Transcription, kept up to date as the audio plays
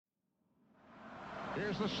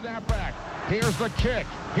Here's the snapback. Here's the kick.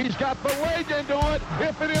 He's got the leg into it.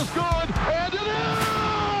 If it is good, and it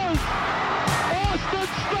is! Austin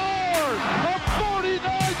Starr, a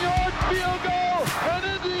 49-yard field goal, and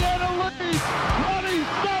Indiana leads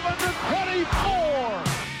 27-24.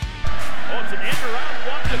 Oh, it's an end around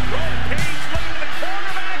one to throw. Page looking at the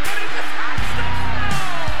quarterback, and it's a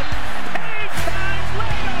touchdown! Page times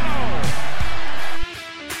Leno!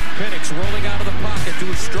 Penix rolling out of the pocket to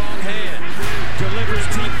a strong hand. Delivers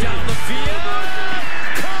deep down the field.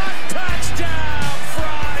 Caught, touchdown!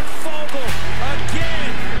 Fried Fogel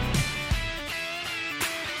again.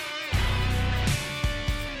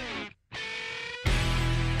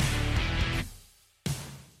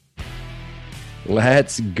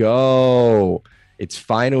 Let's go. It's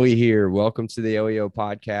finally here. Welcome to the OEO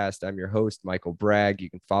podcast. I'm your host, Michael Bragg. You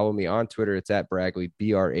can follow me on Twitter. It's at Bragley,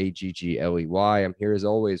 Braggley. I'm here as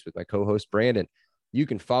always with my co-host, Brandon. You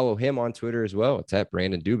can follow him on Twitter as well. It's at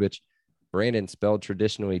Brandon Dubich. Brandon spelled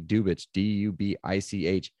traditionally Dubich,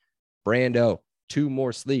 D-U-B-I-C-H. Brando, 2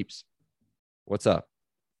 more sleeps. What's up?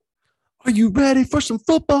 Are you ready for some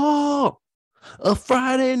football? A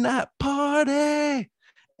Friday night party.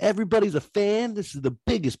 Everybody's a fan. This is the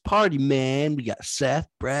biggest party, man. We got Seth,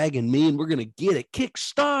 Bragg, and me, and we're going to get it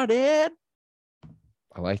kick-started.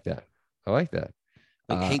 I like that. Like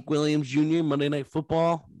Hank Williams Jr., Monday Night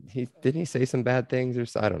Football. Didn't he say some bad things or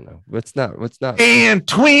I don't know. Let's not. And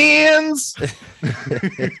twins.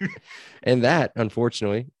 And that,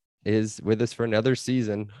 unfortunately, is with us for another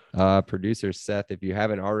season. Producer Seth, if you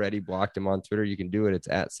haven't already blocked him on Twitter, you can do it. It's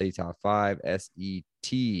at Setah5,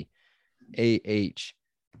 SETAH5.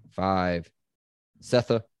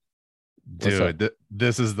 Setha. Dude,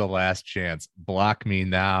 this is the last chance. Block me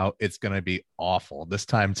now. It's going to be awful. This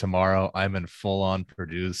time tomorrow, I'm in full-on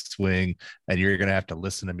Purdue swing, and you're going to have to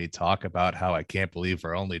listen to me talk about how I can't believe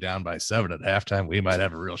we're only down by 7 at halftime. We might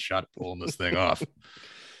have a real shot at pulling this thing off.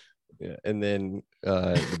 Yeah, and then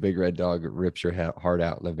the big red dog rips your heart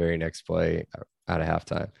out in the very next play out of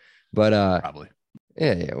halftime. But probably.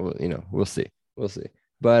 Yeah. Well, we'll see.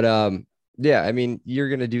 But yeah, I mean, you're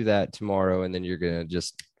going to do that tomorrow, and then you're going to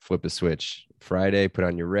just flip a switch Friday, put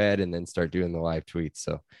on your red, and then start doing the live tweets.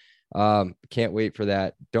 So can't wait for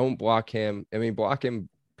that. Don't block him. I mean, block him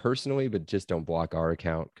personally, but just don't block our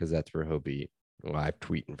account because that's where he'll be live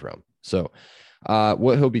tweeting from. So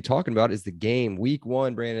what he'll be talking about is the game week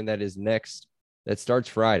 1, Brandon, that starts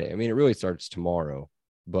Friday. I mean, it really starts tomorrow,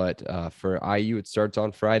 but for IU, it starts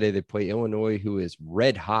on Friday. They play Illinois, who is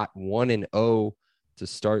red hot 1-0 to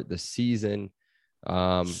start the season.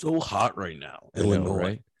 So hot right now. Illinois,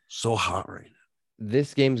 right? So hot right now.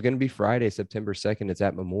 This game is going to be Friday, September 2nd. It's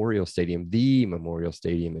at Memorial Stadium, the Memorial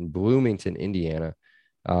Stadium in Bloomington, Indiana.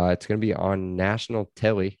 It's going to be on national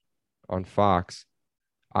telly on Fox.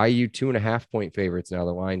 IU 2.5-point favorites. Now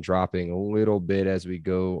the line dropping a little bit as we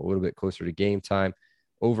go a little bit closer to game time.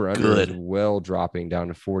 Over under as well, dropping down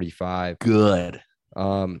to 45. Good.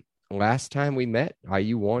 Last time we met,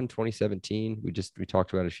 IU won 2017. We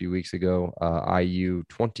talked about it a few weeks ago. IU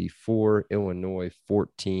 24, Illinois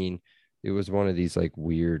 14. It was one of these like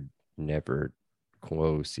weird, never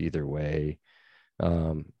close either way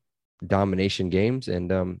domination games,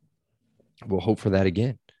 and we'll hope for that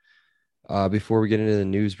again. Before we get into the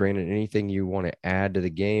news, Brandon, anything you want to add to the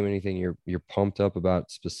game? Anything you're pumped up about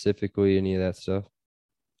specifically? Any of that stuff?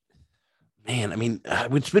 Man, I mean,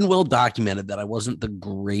 it's been well documented that I wasn't the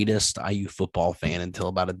greatest IU football fan until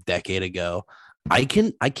about a decade ago. I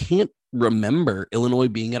can't remember Illinois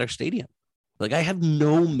being at our stadium. Like, I have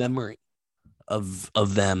no memory of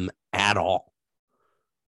them at all.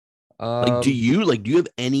 Do you have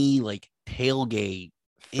any like tailgate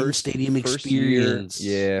in stadium experience?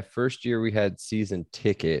 First year we had season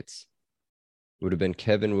tickets. Would have been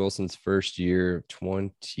Kevin Wilson's first year,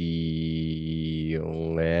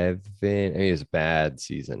 2011. I mean, it was a bad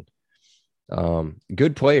season.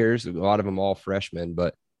 Good players, a lot of them all freshmen,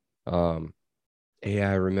 but yeah,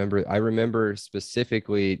 I remember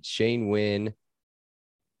specifically Shane Wynn. I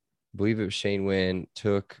believe it was Shane Wynn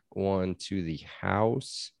took one to the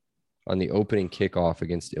house on the opening kickoff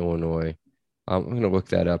against Illinois. I'm going to look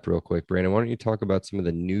that up real quick. Brandon, why don't you talk about some of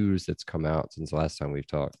the news that's come out since last time we've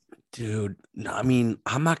talked? Dude, no, I mean,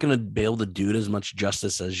 I'm not going to be able to do it as much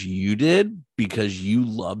justice as you did because you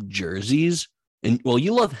love jerseys. And, well,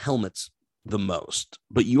 you love helmets the most,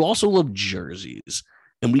 but you also love jerseys.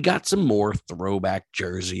 And we got some more throwback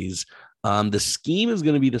jerseys. The scheme is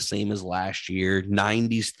going to be the same as last year,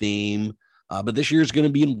 90s theme, but this year is going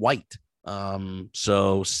to be in white.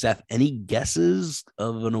 So Seth, any guesses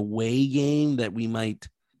of an away game that we might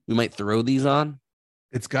throw these on?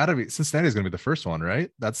 It's got to be Cincinnati's going to be the first one, right?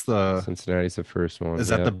 That's the Cincinnati's the first one. Is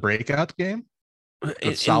that the breakout game?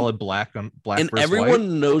 Solid black on black, and versus everyone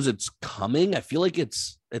white? knows it's coming. I feel like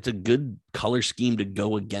it's a good color scheme to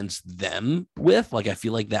go against them with. Like, I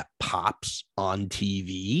feel like that pops on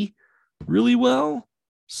TV really well.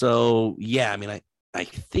 So yeah, I mean, I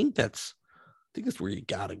think that's where you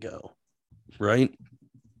gotta go, right?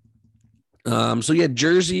 So yeah,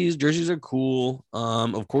 jerseys are cool.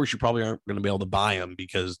 Of course, you probably aren't going to be able to buy them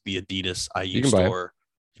because the Adidas IU store,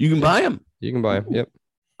 you can buy them. You can buy them. Yep.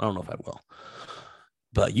 I don't know if I will,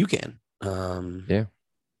 but you can. Yeah.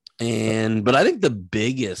 But I think the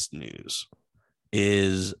biggest news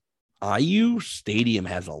is IU Stadium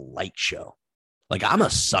has a light show. Like, I'm a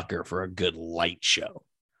sucker for a good light show.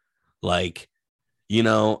 Like, you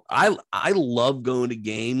know, I love going to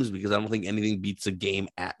games because I don't think anything beats a game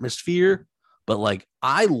atmosphere. But like,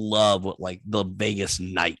 I love what like the Vegas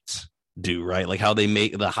Knights do, right? Like how they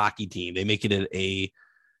make the hockey team, they make it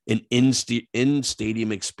an in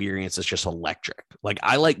stadium experience that's just electric. Like,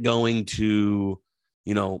 I like going to,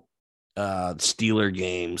 you know, Steeler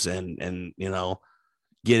games and you know,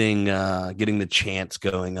 getting the chants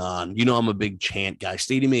going on. You know, I'm a big chant guy.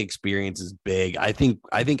 Stadium experience is big. I think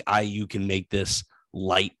IU can make this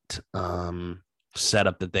light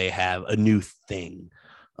setup that they have a new thing.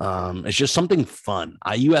 It's just something fun.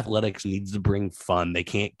 IU athletics needs to bring fun. They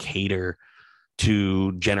can't cater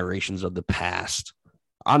to generations of the past.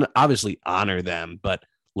 Obviously honor them, but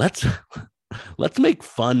let's make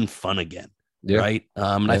fun again. Yeah. Right.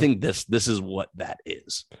 I think this is what that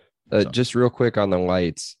is. Just real quick on the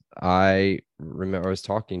lights. I remember I was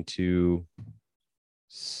talking to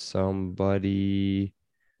somebody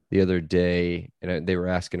the other day and they were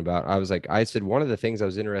asking about, I said, one of the things I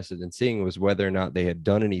was interested in seeing was whether or not they had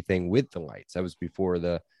done anything with the lights. That was before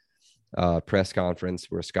the press conference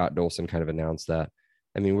where Scott Dolson kind of announced that.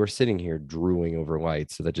 I mean, we're sitting here drooling over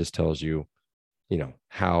lights. So that just tells you, you know,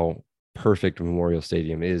 how perfect Memorial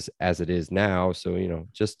Stadium is as it is now. So, you know,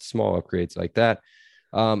 just small upgrades like that.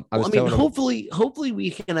 Hopefully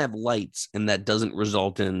we can have lights and that doesn't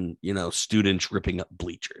result in, you know, students ripping up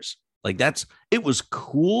bleachers. Like it was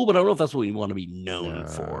cool, but I don't know if that's what we want to be known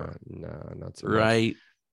for. No, not so right.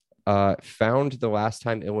 Found the last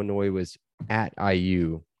time Illinois was at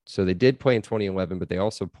IU. So they did play in 2011, but they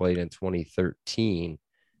also played in 2013.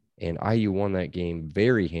 And IU won that game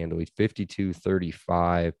very handily,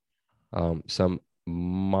 52-35. Some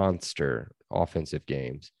monster offensive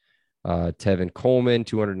games. Tevin Coleman,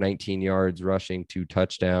 219 yards rushing, 2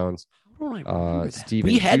 touchdowns.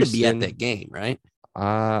 We had to be at that game, right?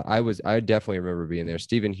 I definitely remember being there.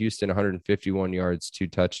 Stephen Houston, 151 yards, 2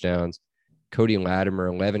 touchdowns. Cody Latimer,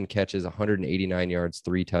 11 catches, 189 yards,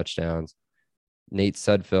 3 touchdowns. Nate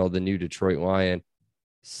Sudfeld, the new Detroit Lion,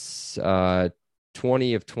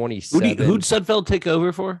 20 of 27. Who'd Sudfeld take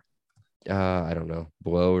over for? I don't know.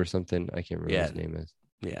 Blow or something. I can't remember what his name is.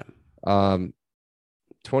 Yeah.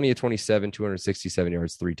 20 of 27, 267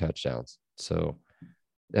 yards, 3 touchdowns. So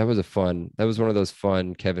that was one of those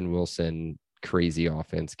fun Kevin Wilson crazy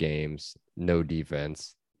offense games, no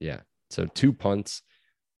defense. Yeah. So 2 punts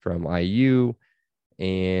from IU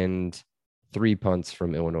and 3 punts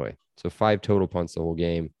from Illinois. So 5 total punts the whole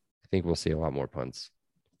game. I think we'll see a lot more punts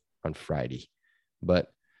on Friday.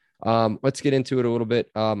 But let's get into it a little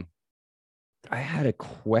bit. I had a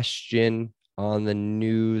question on the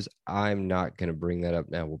news. I'm not going to bring that up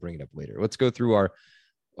now. We'll bring it up later. Let's go through our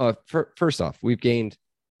first off, we've gained,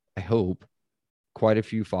 I hope, quite a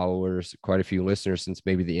few followers, quite a few listeners since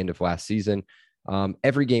maybe the end of last season.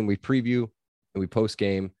 Every game we preview and we post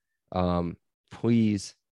game,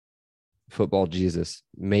 please, football Jesus,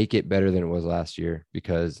 make it better than it was last year,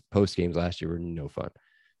 because post games last year were no fun.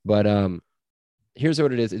 But here's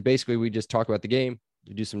what it is. It's basically we just talk about the game.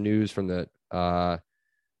 We do some news from the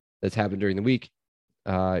that's happened during the week.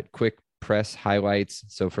 Quick press highlights.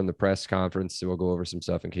 So from the press conference, so we'll go over some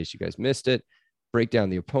stuff in case you guys missed it. Break down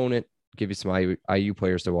the opponent, give you some IU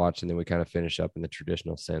players to watch, and then we kind of finish up in the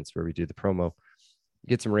traditional sense where we do the promo,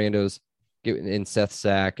 get some randos, get in Seth's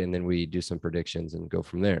sack, and then we do some predictions and go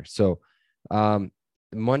from there. So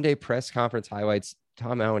Monday press conference highlights.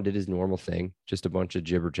 Tom Allen did his normal thing, just a bunch of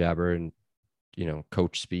jibber jabber and, you know,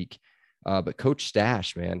 coach speak. But Coach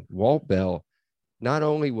Stash, man, Walt Bell, not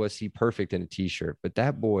only was he perfect in a t-shirt, but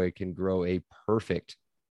that boy can grow a perfect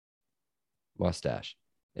mustache.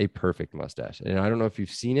 And I don't know if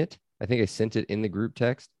you've seen it. I think I sent it in the group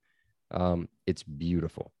text. It's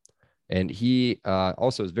beautiful. And he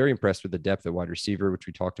also is very impressed with the depth at wide receiver, which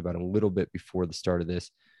we talked about a little bit before the start of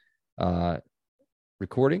this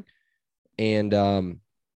recording. And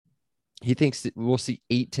he thinks that we'll see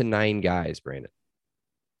 8 to 9 guys, Brandon.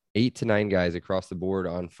 8 to 9 guys across the board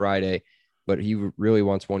on Friday, but he really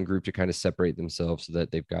wants one group to kind of separate themselves so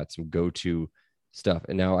that they've got some go-to stuff.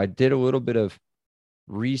 And now I did a little bit of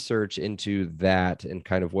research into that and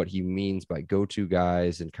kind of what he means by go-to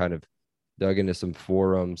guys, and kind of dug into some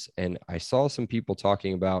forums, and I saw some people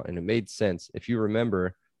talking about, and it made sense. If you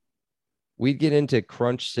remember, we'd get into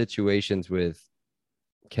crunch situations with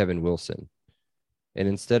Kevin Wilson, and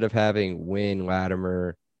instead of having Wynn,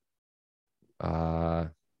 Latimer, I'm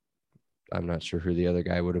not sure who the other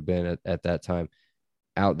guy would have been at that time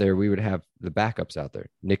out there, we would have the backups out there,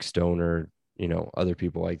 Nick Stoner, other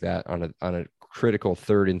people like that on a critical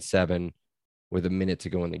 3rd and 7 with a minute to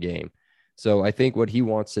go in the game. So I think what he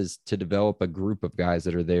wants is to develop a group of guys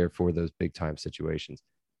that are there for those big time situations.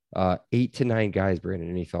 8 to 9 guys, Brandon,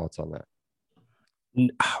 any thoughts on that?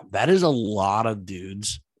 That is a lot of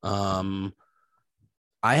dudes. I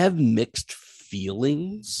have mixed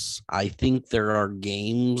feelings. I think there are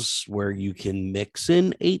games where you can mix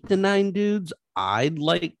in 8 to 9 dudes. I'd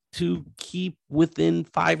like to keep within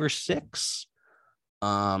 5 or 6.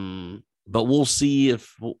 But we'll see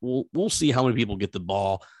if we'll see how many people get the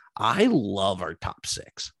ball. I love our top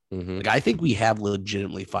 6. Mm-hmm. Like, I think we have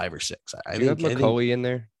legitimately 5 or 6. You have McCulley in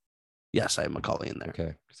there? Yes, I have McCulley in there.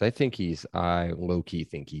 Okay. Because I low-key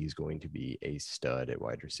think he's going to be a stud at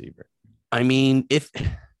wide receiver. I mean, if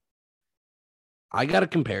I got a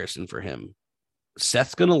comparison for him,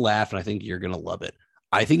 Seth's going to laugh, and I think you're going to love it.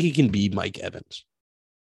 I think he can be Mike Evans.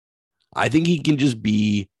 I think he can just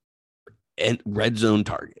be a red zone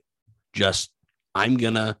target. I'm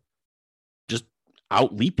going to just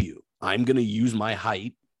outleap you. I'm going to use my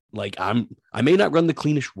height. Like, I may not run the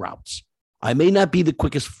cleanest routes. I may not be the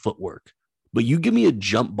quickest footwork, but you give me a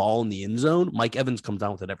jump ball in the end zone, Mike Evans comes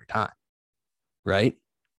down with it every time. Right?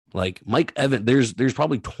 Like, Mike Evans, there's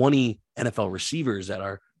probably 20 NFL receivers that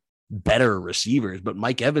are better receivers, but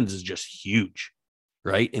Mike Evans is just huge.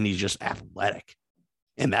 Right? And he's just athletic.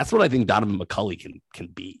 And that's what I think Donovan McCulley can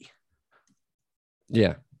be.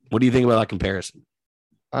 Yeah. What do you think about that comparison?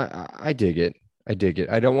 I dig it.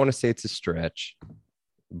 I don't want to say it's a stretch,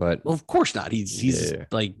 but well, of course not. He's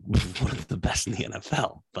like one of the best in the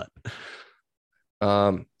NFL. But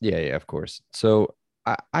yeah, of course. So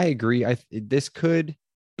I agree. This could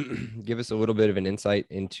give us a little bit of an insight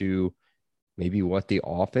into maybe what the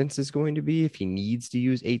offense is going to be if he needs to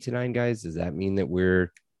use 8 to 9 guys. Does that mean that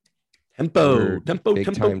we're tempo?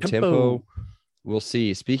 We'll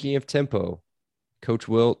see. Speaking of tempo, Coach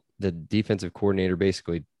Wilt, the defensive coordinator,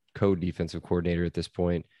 basically co-defensive coordinator at this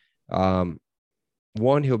point. 1,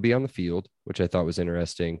 he'll be on the field, which I thought was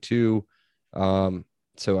interesting. 2,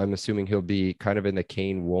 so I'm assuming he'll be kind of in the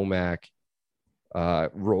Kane Womack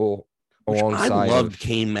role alongside. I loved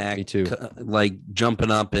Kane Mack. Me too. Like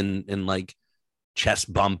jumping up and like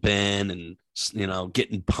chest bumping and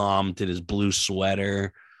getting pumped in his blue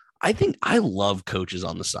sweater. I think I love coaches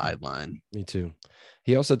on the sideline. Me too.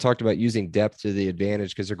 He also talked about using depth to the advantage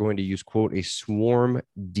because they're going to use, quote, a swarm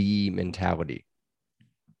D mentality,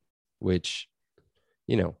 which,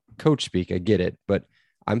 coach speak, I get it, but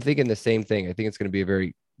I'm thinking the same thing. I think it's going to be a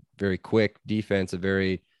very, very quick defense, a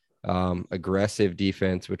very aggressive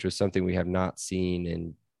defense, which was something we have not seen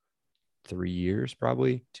in 3 years,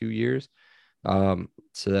 probably 2 years. So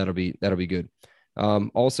that'll be good.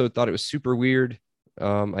 Also thought it was super weird,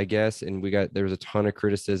 I guess. And there was a ton of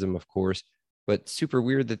criticism, of course, but super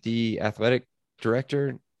weird that the athletic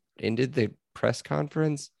director ended the press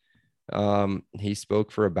conference. He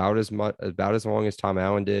spoke for about as long as Tom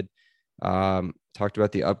Allen did. Talked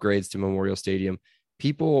about the upgrades to Memorial Stadium.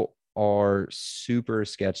 People are super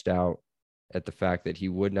sketched out at the fact that he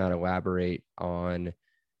would not elaborate on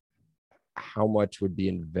how much would be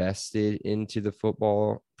invested into the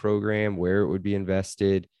football program, where it would be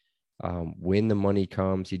invested, when the money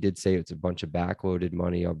comes. He did say it's a bunch of backloaded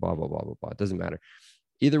money, blah, blah, blah, blah, blah. It doesn't matter.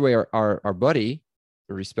 Either way, our buddy,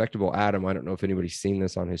 a respectable Adam, I don't know if anybody's seen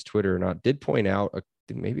this on his Twitter or not, did point out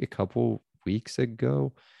maybe a couple weeks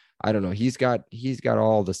ago. I don't know. He's got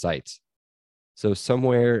all the sites. So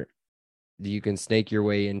somewhere you can snake your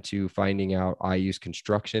way into finding out IU's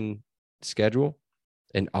construction schedule.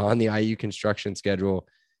 And on the IU construction schedule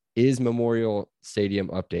is Memorial Stadium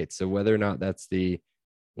updates. So whether or not that's the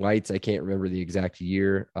lights, I can't remember the exact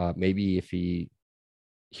year. Maybe if he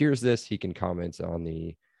hears this, he can comment on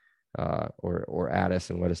the or add us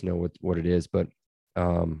and let us know what it is. But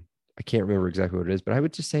I can't remember exactly what it is. But I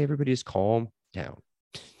would just say everybody just calm down.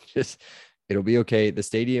 It'll be okay. The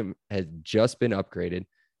stadium has just been upgraded.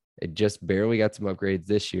 It just barely got some upgrades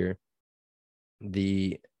this year.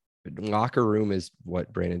 The locker room is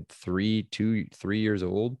what, Brandon, 3 years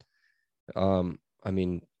old. I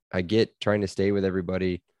mean, I get trying to stay with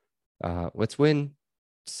everybody. let's win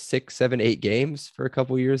 6, 7, 8 games for a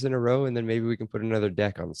couple years in a row, and then maybe we can put another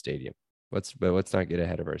deck on the stadium. Let's not get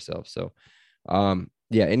ahead of ourselves. So,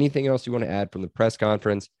 yeah, anything else you want to add from the press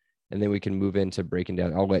conference? And then we can move into breaking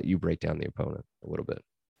down. I'll let you break down the opponent a little bit.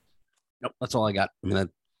 Nope, that's all I got. I mean,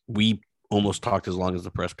 we almost talked as long as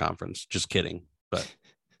the press conference. Just kidding. But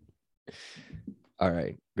all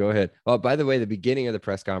right, go ahead. Oh, by the way, the beginning of the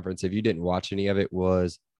press conference, if you didn't watch any of it,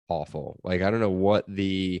 was awful. Like, I don't know what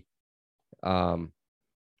the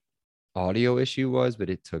audio issue was, but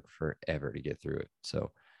it took forever to get through it.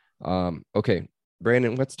 So, okay,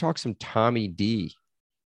 Brandon, let's talk some Tommy D.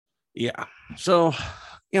 Yeah. So,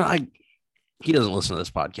 he doesn't listen to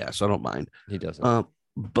this podcast, so I don't mind. He doesn't.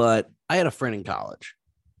 But I had a friend in college.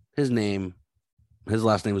 His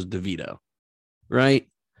last name was DeVito, right?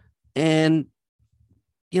 And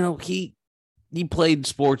he played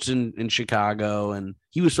sports in Chicago, and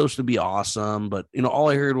he was supposed to be awesome. But all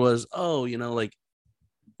I heard was, I'd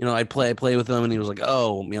play with him, and he was like, I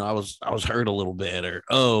was hurt a little bit, or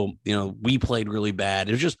we played really bad.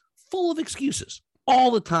 It was just full of excuses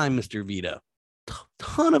all the time, Mr. Vito.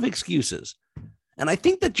 Ton of excuses. And I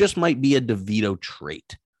think that just might be a DeVito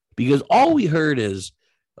trait, because all we heard is,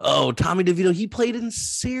 Tommy DeVito, he played in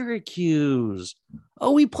Syracuse.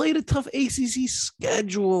 He played a tough ACC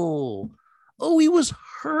schedule. He was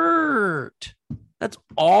hurt. That's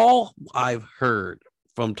all I've heard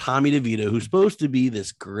from Tommy DeVito, who's supposed to be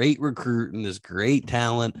this great recruit and this great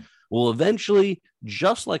talent. Well, eventually,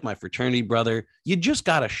 just like my fraternity brother, you just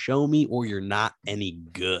got to show me or you're not any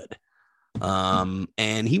good.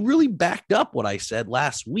 And he really backed up what I said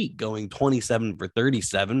last week, going 27 for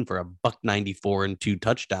 37 for $194 and 2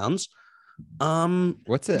 touchdowns.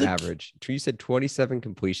 What's the average? You said 27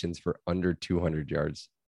 completions for under 200 yards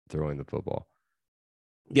throwing the football.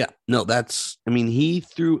 Yeah, no, he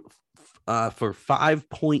threw for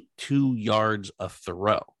 5.2 yards a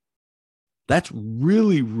throw. That's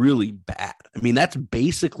really, really bad. I mean, that's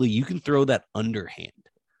basically, you can throw that underhand.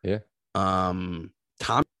 Yeah.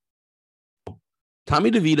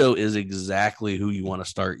 Tommy DeVito is exactly who you want to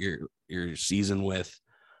start your season with.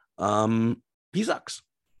 He sucks.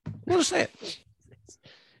 We'll just say it.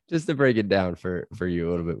 Just to break it down for you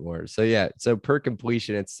a little bit more. So yeah, so per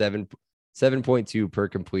completion, it's 7.2 per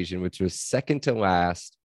completion, which was second to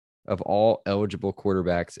last of all eligible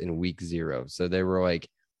quarterbacks in week 0. So there were like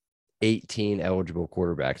 18 eligible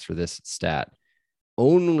quarterbacks for this stat.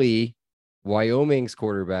 Only Wyoming's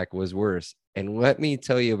quarterback was worse. And let me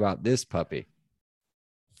tell you about this puppy.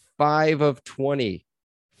 5 of 20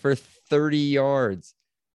 for 30 yards,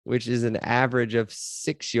 which is an average of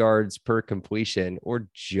 6 yards per completion, or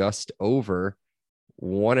just over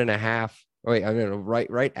 1.5. Wait, I mean,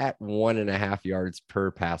 right at 1.5 yards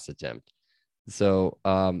per pass attempt. So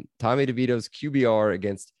Tommy DeVito's QBR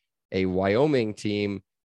against a Wyoming team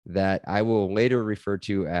that I will later refer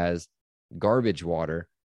to as garbage water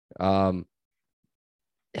was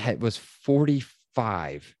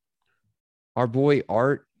 45. Our boy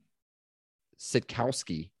Art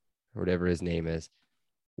Sitkowski, or whatever his name is,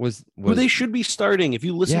 was who they should be starting. If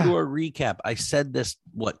you listen to our recap, I said this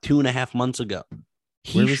 2.5 months ago.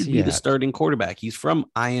 He should be the starting quarterback. He's from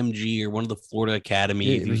IMG or one of the Florida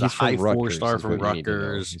Academy. Yeah, he's a high 4-star from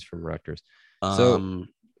Rutgers. He's from Rutgers.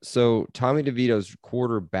 So Tommy DeVito's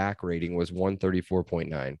quarterback rating was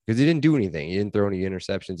 134.9 because he didn't do anything. He didn't throw any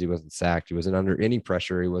interceptions. He wasn't sacked. He wasn't under any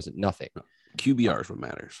pressure. He wasn't nothing. QBR is what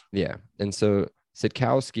matters. Yeah. And so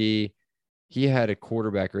Sitkowski, he had a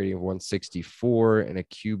quarterback rating of 164 and a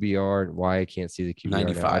QBR. Why I can't see the QBR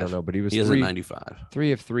 95. now, I don't know, but he was 95.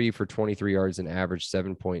 3 of 3 for 23 yards and average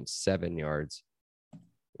 7.7 yards,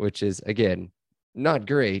 which is, again, not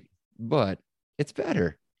great, but it's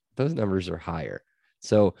better. Those numbers are higher.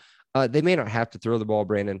 So they may not have to throw the ball,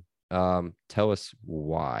 Brandon. Tell us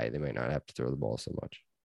why they may not have to throw the ball so much.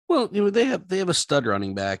 Well, they have a stud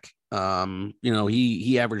running back.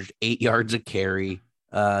 He averaged 8 yards a carry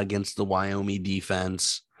against the Wyoming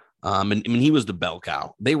defense. And he was the bell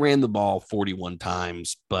cow. They ran the ball 41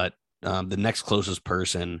 times, but the next closest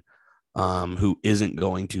person who isn't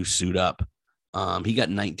going to suit up, he got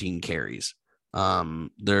 19 carries.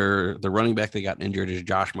 The running back that got injured is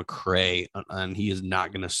Josh McCray, and he is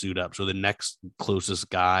not going to suit up. So the next closest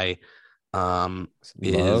guy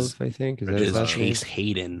is Chase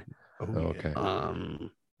Hayden. Oh, okay.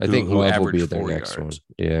 I think Love will be their next one.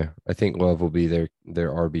 Yeah, I think Love will be their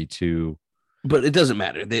RB2. But it doesn't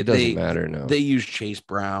matter. It doesn't matter. No, they use Chase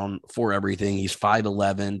Brown for everything. He's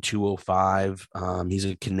 5'11", 205. He's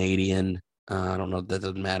a Canadian. I don't know. That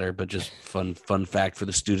doesn't matter, but just fun fact for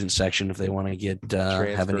the student section if they want to get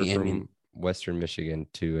have any from Western Michigan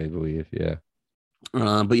too, I believe. Yeah.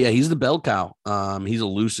 But yeah, he's the bell cow. He's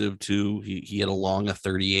elusive too. He had a long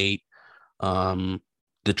 38.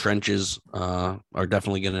 The trenches are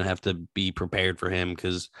definitely going to have to be prepared for him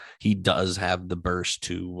because he does have the burst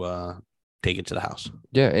to take it to the house.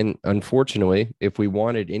 Yeah, and unfortunately, if we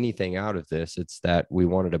wanted anything out of this, it's that we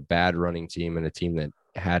wanted a bad running team and a team that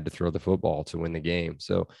had to throw the football to win the game.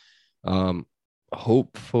 So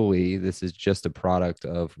hopefully this is just a product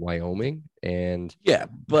of Wyoming. And yeah,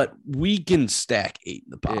 but we can stack 8 in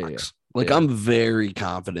the box. Yeah. I'm very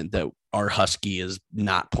confident that our Husky is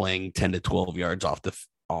not playing 10 to 12 yards off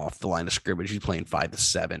the line of scrimmage. He's playing 5 to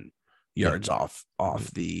 7 yards off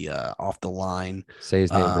the line. Say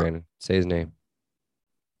his name, Brandon. Say his name.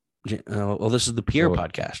 Well, this is the Pierre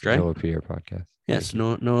podcast, right? Noah Pierre podcast. Yes,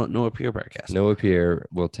 Noah Pierre podcast. Noah Pierre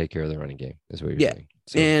will take care of the running game, is what you're saying.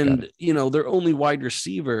 So, and their only wide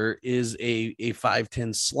receiver is a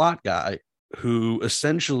 5'10" slot guy who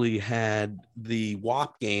essentially had the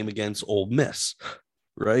WAP game against Ole Miss,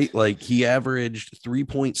 right? Like he averaged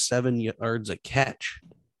 3.7 yards a catch.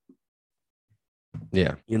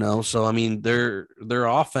 Yeah. So I mean, their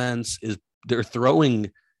offense they're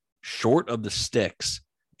throwing short of the sticks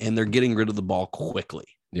and they're getting rid of the ball quickly.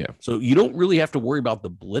 Yeah. So you don't really have to worry about the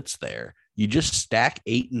blitz there. You just stack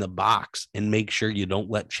 8 in the box and make sure you don't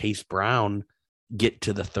let Chase Brown get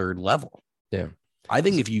to the third level. Yeah. I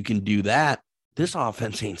think if you can do that, this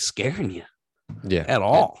offense ain't scaring you. Yeah. At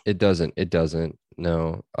all. It doesn't.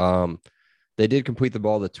 No. They did complete the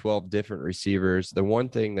ball to 12 different receivers. The one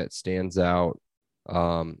thing that stands out,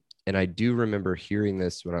 and I do remember hearing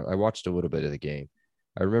this when I watched a little bit of the game.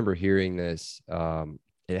 I remember hearing this.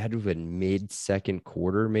 It had to have been mid-second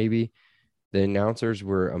quarter, maybe. The announcers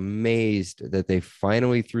were amazed that they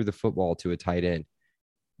finally threw the football to a tight end.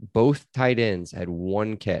 Both tight ends had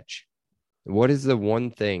 1 catch. What is the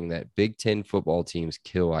one thing that Big Ten football teams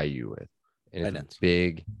kill IU with? And it's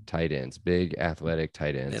big tight ends, big athletic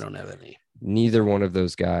tight ends. They don't have any. Neither one of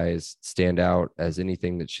those guys stand out as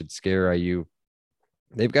anything that should scare IU.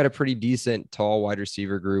 They've got a pretty decent tall wide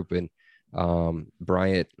receiver group and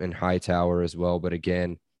Bryant and Hightower as well. But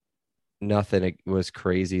again, nothing was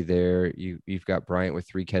crazy there. You've got Bryant with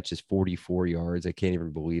 3 catches, 44 yards. I can't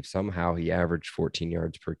even believe somehow he averaged 14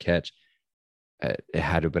 yards per catch. It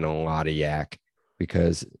had to have been a lot of yak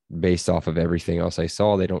because based off of everything else I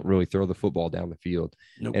saw, they don't really throw the football down the field.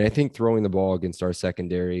 Nope. And I think throwing the ball against our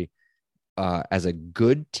secondary as a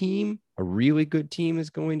good team, a really good team, is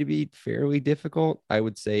going to be fairly difficult. I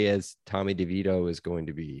would say as Tommy DeVito is going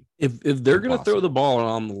to be. If they're going to throw the ball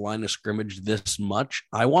on the line of scrimmage this much,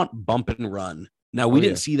 I want bump and run. Now, we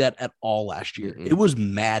didn't see that at all last year. Mm-mm. It was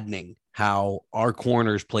maddening how our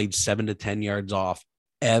corners played 7 to 10 yards off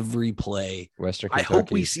every play. Western Kentucky, I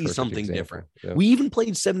hope we see something example. different. Yeah. We even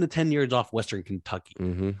played 7 to 10 yards off Western Kentucky.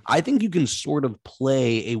 Mm-hmm. I think you can sort of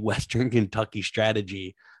play a Western Kentucky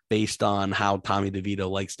strategy based on how Tommy DeVito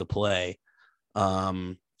likes to play.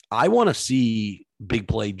 I want to see Big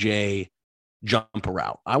Play Jay jump a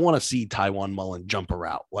route. I want to see Taiwan Mullen jump a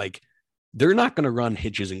route. Like, they're not going to run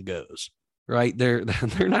hitches and goes, right? They're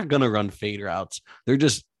not going to run fade routes. They're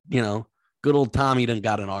just, good old Tommy done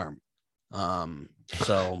got an arm.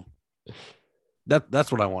 So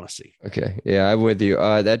that's what I want to see. Okay. Yeah, I'm with you.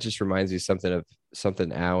 That just reminds me of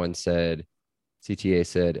something Allen said, CTA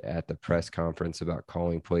said at the press conference about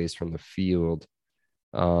calling plays from the field.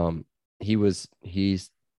 He's,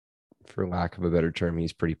 for lack of a better term,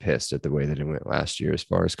 he's pretty pissed at the way that it went last year as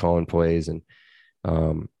far as calling plays and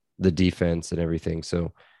the defense and everything.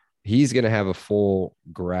 So he's going to have a full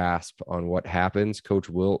grasp on what happens. Coach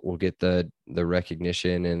Wilt will get the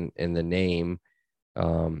recognition and the name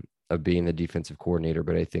of being the defensive coordinator,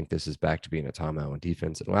 but I think this is back to being a Tom Allen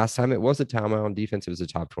defense. And last time it was a Tom Allen defense, it was a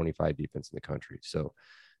top 25 defense in the country. So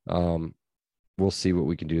we'll see what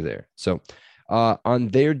we can do there. So on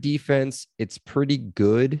their defense, it's pretty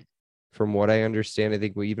good from what I understand. I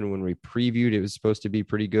think even when we previewed, it was supposed to be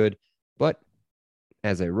pretty good. But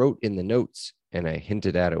as I wrote in the notes, and I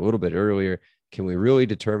hinted at a little bit earlier, can we really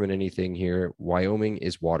determine anything here? Wyoming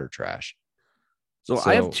is water trash. So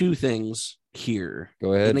I have 2 things here.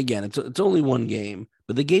 Go ahead. And again, it's only one game,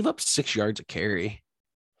 but they gave up 6 yards a carry.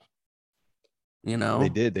 They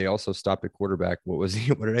did. They also stopped at quarterback. What was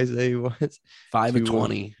he? What did I say he was? 5 of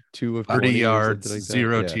 20. 2 of 30 yards, like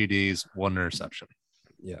 0 TDs, 1 interception.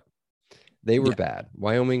 Yeah. They were bad.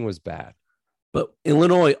 Wyoming was bad. But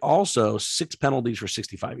Illinois also 6 penalties for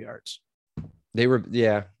 65 yards. They were,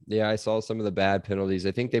 yeah. I saw some of the bad penalties.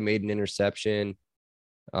 I think they made an interception.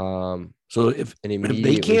 So if immediately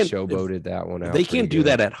they can't showboated that one out. They can't do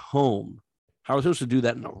that at home. How are they supposed to do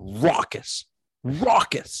that in a raucous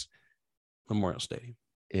Memorial Stadium?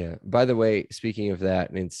 Yeah. By the way, speaking of that,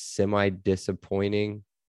 and it's semi-disappointing.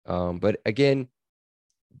 But again,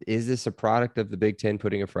 is this a product of the Big Ten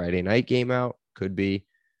putting a Friday night game out? Could be.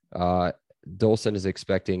 Dolson is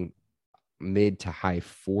expecting mid to high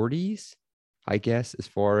 40s, I guess, as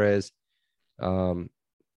far as the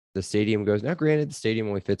stadium goes. Now, granted, the stadium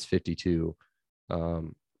only fits 52.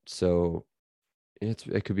 So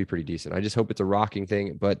it could be pretty decent. I just hope it's a rocking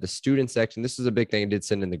thing. But the student section, this is a big thing I did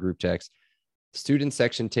send in the group text. Student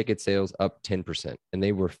section ticket sales up 10%, and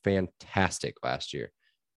they were fantastic last year.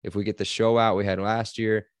 If we get the show out we had last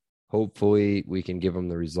year, hopefully we can give them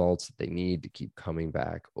the results that they need to keep coming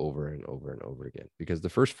back over and over and over again. Because the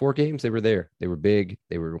first 4 games, they were there. They were big.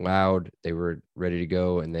 They were loud. They were ready to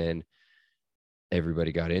go. And then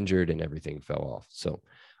everybody got injured and everything fell off. So,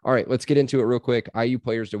 all right, let's get into it real quick. IU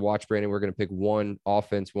players to watch, Brandon. We're going to pick one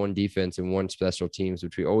offense, one defense, and one special teams,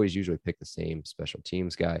 which we always usually pick the same special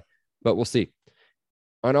teams guy. But we'll see.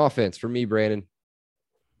 On offense, for me, Brandon,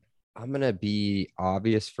 I'm going to be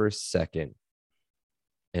obvious for a second,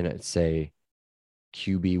 and I'd say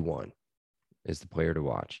QB1 is the player to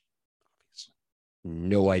watch.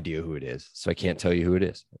 No idea who it is, so I can't tell you who it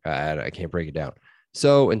is. I can't break it down.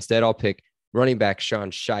 So instead, I'll pick running back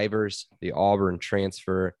Sean Shivers, the Auburn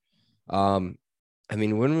transfer. I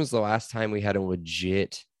mean, when was the last time we had a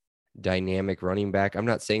legit dynamic running back? I'm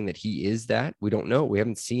not saying that he is that. We don't know. We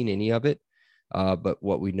haven't seen any of it. But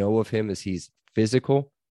what we know of him is he's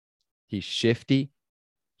physical, he's shifty,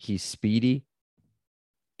 he's speedy.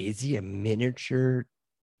 Is he a miniature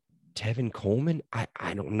Tevin Coleman?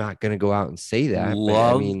 I'm not going to go out and say that.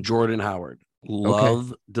 Love Jordan Howard.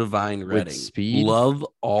 Love Divine Redding. Speed. Love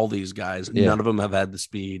all these guys. Yeah. None of them have had the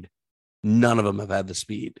speed. None of them have had the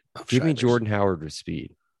speed. Give me Jordan Howard with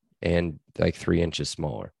speed and like 3 inches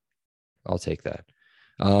smaller. I'll take that.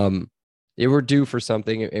 Yeah, we're due for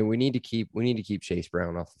something, and we need to keep Chase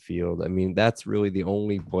Brown off the field. I mean, that's really the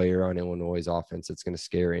only player on Illinois' offense that's going to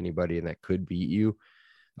scare anybody and that could beat you.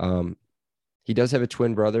 He does have a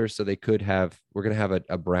twin brother, so we're going to have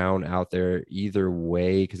a Brown out there either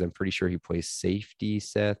way, because I'm pretty sure he plays safety,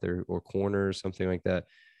 Seth, or corner or something like that.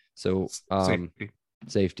 So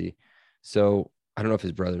safety. So I don't know if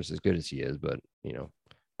his brother's as good as he is, but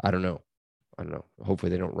I don't know.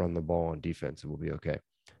 Hopefully they don't run the ball on defense, and we'll be okay.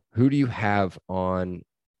 Who do you have on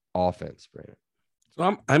offense, Brandon?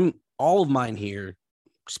 So I'm all of mine here,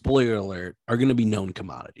 spoiler alert, are going to be known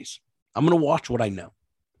commodities. I'm going to watch what I know.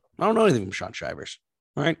 I don't know anything from Sean Shivers.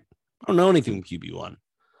 All right. I don't know anything from QB1.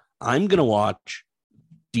 I'm going to watch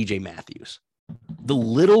DJ Matthews. The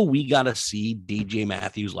little we got to see DJ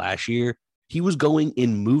Matthews last year, he was going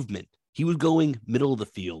in movement. He was going middle of the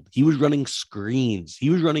field. He was running screens. He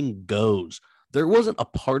was running goes. There wasn't a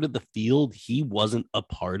part of the field he wasn't a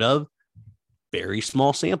part of. Very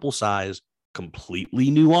small sample size, completely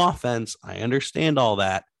new offense. I understand all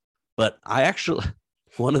that. But I actually,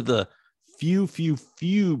 one of the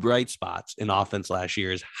few bright spots in offense last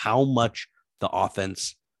year is how much the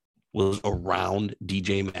offense was around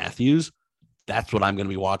DJ Matthews. That's what I'm going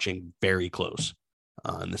to be watching very close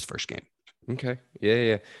in this first game. Okay.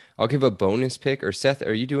 Yeah. I'll give a bonus pick. Or Seth,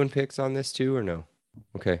 are you doing picks on this too or no?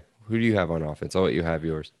 Okay. Who do you have on offense? I'll let you have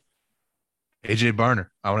yours. AJ Barner.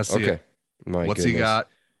 I want to see it. What's he got?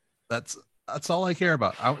 That's all I care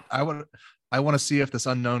about. I want to see if this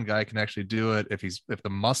unknown guy can actually do it. If the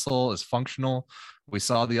muscle is functional. We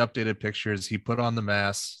saw the updated pictures. He put on the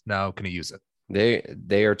mass. Now can he use it?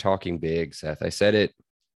 They are talking big, Seth. I said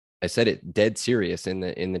it dead serious in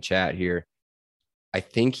the chat here. I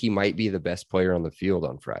think he might be the best player on the field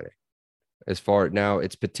on Friday. As far now,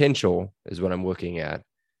 its potential is what I'm looking at.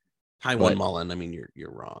 One Mullen. I mean,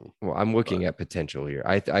 you're wrong. Well, I'm looking at potential here.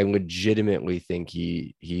 I legitimately think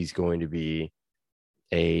he's going to be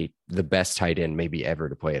the best tight end maybe ever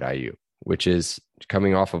to play at IU, which is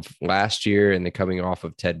coming off of last year and then coming off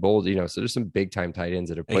of Ted Bowles. So there's some big time tight ends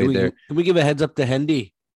that have played there. Can we give a heads up to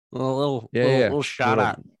Hendy? A little shout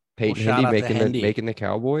out. Peyton Hendy making the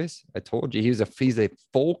Cowboys. I told you he's a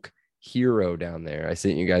folk hero down there. I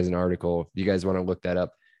sent you guys an article. If you guys want to look that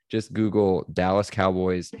up, just Google Dallas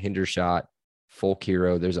Cowboys Hendershot folk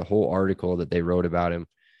hero. There's a whole article that they wrote about him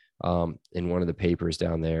in one of the papers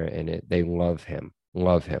down there, and they love him.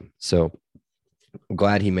 So I'm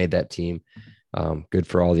glad he made that team. Good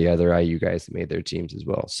for all the other IU guys that made their teams as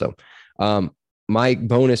well. So my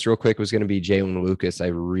bonus real quick was going to be Jalen Lucas. I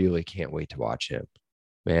really can't wait to watch him.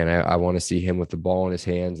 Man, I want to see him with the ball in his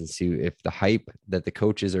hands and see if the hype that the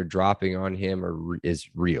coaches are dropping on him is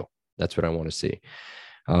real. That's what I want to see.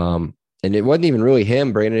 And it wasn't even really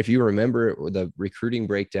him, Brandon. If you remember the recruiting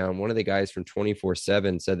breakdown, one of the guys from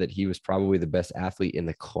 24/7 said that he was probably the best athlete in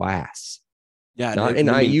the class Yeah, not in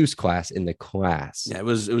IU's class, in the class. Yeah, it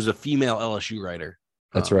was a female LSU writer.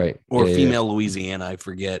 That's right. Or female Louisiana, I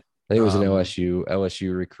forget. I think it was an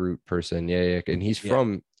LSU recruit person. Yeah. And he's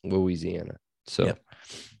from Louisiana. So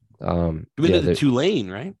committed to Tulane,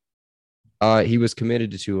 right? He was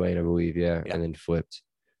committed to Tulane, I believe, and then flipped.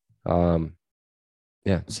 So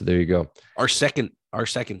there you go. Our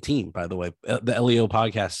second team, by the way, the LEO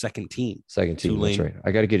podcast second team. Tulane. That's right.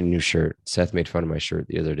 I got to get a new shirt. Seth made fun of my shirt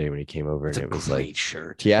the other day when he came over, and it was like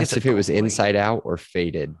shirt. He asked if it was inside out or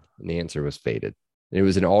faded, and the answer was faded. And it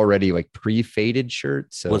was an already like pre-faded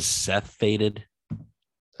shirt. So was Seth faded?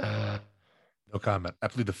 No comment. I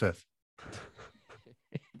plead the fifth.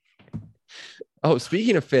 Oh,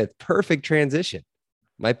 speaking of fifth, perfect transition.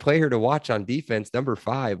 My player to watch on defense, number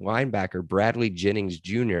 5, linebacker Bradley Jennings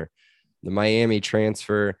Jr., the Miami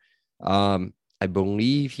transfer. I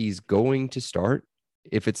believe he's going to start.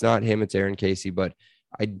 If it's not him, it's Aaron Casey. But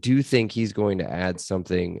I do think he's going to add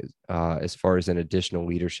something as far as an additional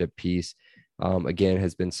leadership piece. Again,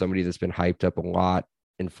 has been somebody that's been hyped up a lot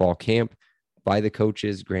in fall camp by the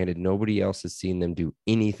coaches. Granted, nobody else has seen them do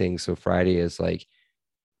anything. So Friday is like,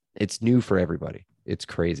 it's new for everybody. It's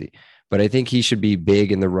crazy. But I think he should be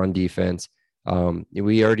big in the run defense.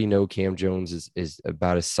 We already know Cam Jones is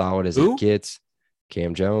about as solid as it gets.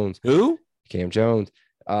 Cam Jones. Who? Cam Jones.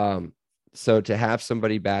 So to have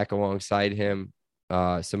somebody back alongside him,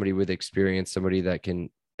 somebody with experience, somebody that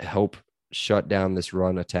can help shut down this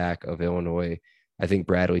run attack of Illinois, I think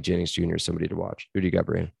Bradley Jennings Jr. is somebody to watch. Who do you got,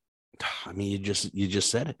 Brandon? I mean, you just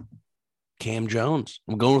said it. Cam Jones.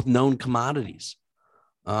 I'm going with known commodities.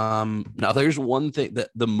 Now there's one thing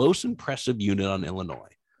that the most impressive unit on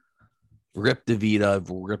Illinois. Ripped DeVita, I've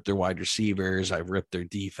ripped their wide receivers, I've ripped their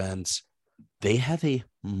defense. They have a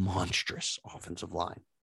monstrous offensive line.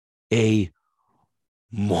 A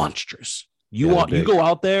monstrous. You go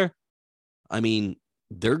out there. I mean,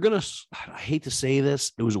 they're gonna. I hate to say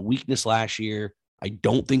this, it was a weakness last year. I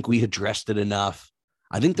don't think we addressed it enough.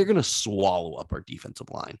 I think they're gonna swallow up our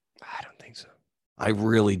defensive line. I don't think so. I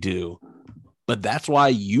really do. But that's why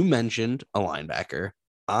you mentioned a linebacker.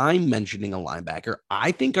 I'm mentioning a linebacker.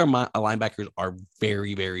 I think our linebackers are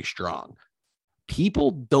very, very strong.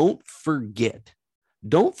 People don't forget.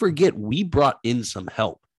 Don't forget we brought in some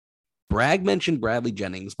help. Bragg mentioned Bradley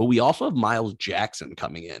Jennings, but we also have Miles Jackson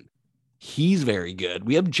coming in. He's very good.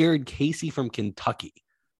 We have Jared Casey from Kentucky,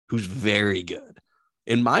 who's very good.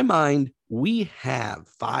 In my mind, we have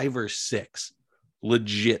 5 or 6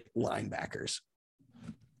 legit linebackers.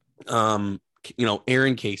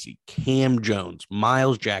 Aaron Casey, Cam Jones,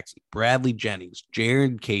 Miles Jackson, Bradley Jennings,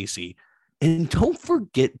 Jared Casey, and don't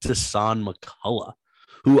forget Dasan McCullough,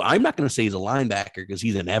 who I'm not going to say is a linebacker because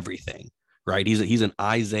he's in everything, right? He's an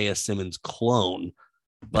Isaiah Simmons clone.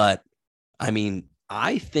 But, I mean,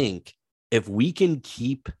 I think if we can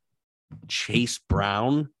keep Chase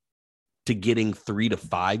Brown to getting 3 to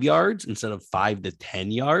 5 yards instead of 5 to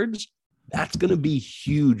 10 yards, that's going to be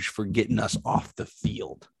huge for getting us off the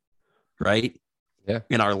field, right? Yeah.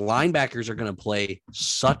 And our linebackers are going to play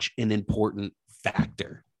such an important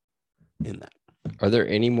factor in that. Are there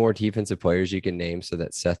any more defensive players you can name so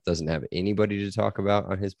that Seth doesn't have anybody to talk about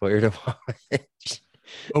on his player to watch?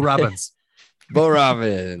 Bo Robbins. Bo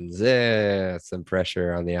Robbins. Yeah, some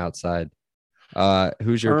pressure on the outside.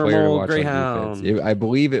 Who's your player to watch on defense? I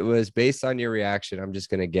believe it was based on your reaction. I'm just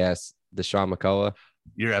going to guess Deshaun McCullough.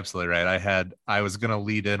 You're absolutely right. I was going to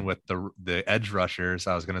lead in with the edge rushers.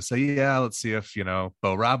 I was going to say, let's see if,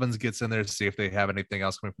 Bo Robbins gets in there, see if they have anything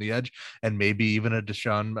else coming from the edge, and maybe even a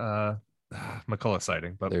Deshaun McCullough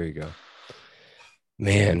sighting. But there you go.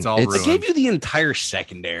 Man, it's all I ruined. gave you the entire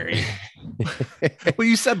secondary. Well,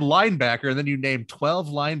 you said linebacker, and then you named 12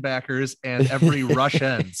 linebackers and every rush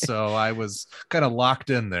end. So I was kind of locked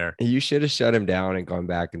in there. You should have shut him down and gone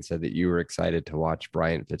back and said that you were excited to watch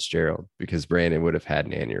Brian Fitzgerald, because Brandon would have had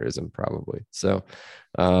an aneurysm probably. So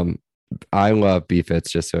I love B-Fitz,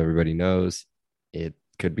 just so everybody knows. It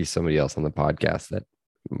could be somebody else on the podcast that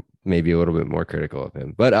maybe a little bit more critical of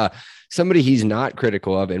him, but somebody he's not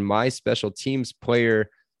critical of. And my special teams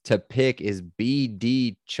player to pick is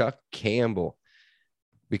BD Chuck Campbell,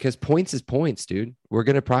 because points is points, dude. We're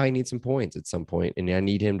going to probably need some points at some point, and I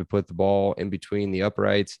need him to put the ball in between the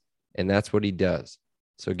uprights, and that's what he does.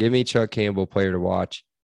 So give me Chuck Campbell, player to watch.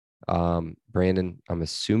 Brandon, I'm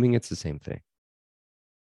assuming it's the same thing,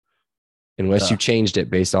 unless you changed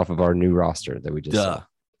it based off of our new roster that we just saw.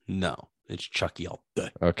 No. It's Chucky all day.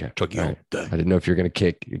 Okay. Chucky all day. I didn't know if you're going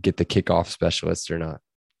to get the kickoff specialist or not.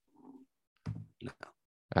 No.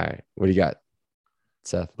 All right. What do you got,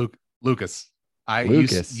 Seth? Lucas.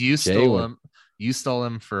 Lucas. You stole him. You stole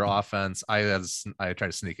him for offense. I tried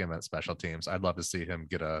to sneak him at special teams. I'd love to see him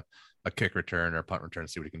get a kick return or punt return,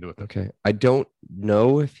 see what he can do with it. Okay. I don't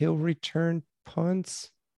know if he'll return punts.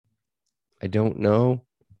 I don't know.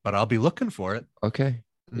 But I'll be looking for it. Okay.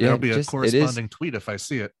 There'll be a corresponding tweet if I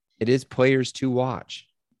see it. It is players to watch.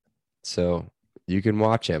 So you can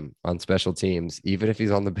watch him on special teams, even if he's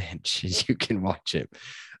on the bench, you can watch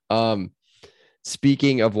him.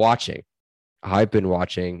 Speaking of watching, I've been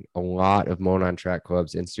watching a lot of Monon Track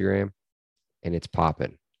Club's Instagram, and it's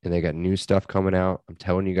popping. And they got new stuff coming out. I'm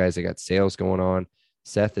telling you guys, they got sales going on.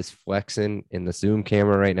 Seth is flexing in the Zoom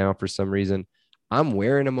camera right now for some reason. I'm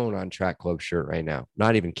wearing a Monon Track Club shirt right now.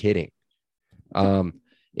 Not even kidding.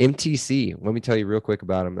 MTC, let me tell you real quick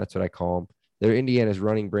about them. That's what I call them. They're Indiana's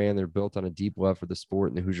running brand. They're built on a deep love for the sport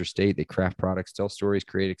in the Hoosier State. They craft products, tell stories,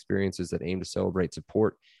 create experiences that aim to celebrate,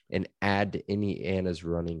 support, and add to Indiana's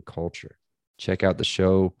running culture. Check out the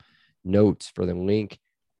show notes for the link.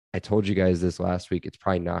 I told you guys this last week. It's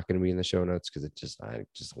probably not going to be in the show notes because I'm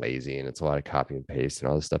just lazy and it's a lot of copy and paste and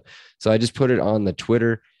all this stuff. So I just put it on the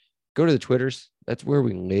Twitter. Go to the Twitters. That's where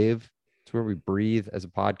we live. It's where we breathe as a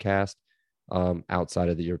podcast, outside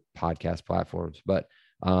of your podcast platforms. But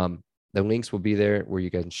the links will be there where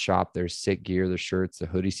you can shop their sick gear, their shirts. The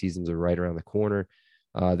hoodie seasons are right around the corner.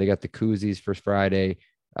 They got the koozies for Friday.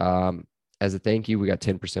 As a thank you, we got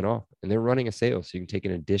 10% off, and they're running a sale. So you can take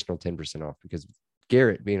an additional 10% off because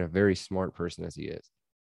Garrett, being a very smart person as he is,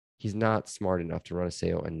 he's not smart enough to run a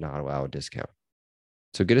sale and not allow a discount.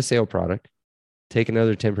 So get a sale product, take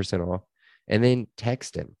another 10% off, and then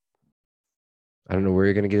text him. I don't know where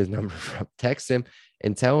you're going to get his number from. Text him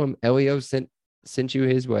and tell him Elio sent you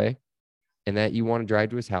his way and that you want to drive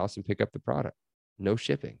to his house and pick up the product. No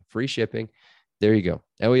shipping, free shipping. There you go.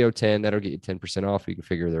 Elio 10, that'll get you 10% off. You can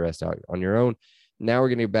figure the rest out on your own. Now we're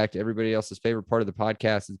going to get back to everybody else's favorite part of the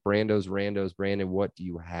podcast. It's Brando's Randos. Brandon, what do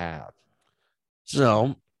you have?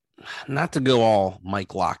 So, not to go all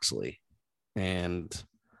Mike Loxley, and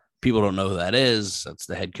people don't know who that is. That's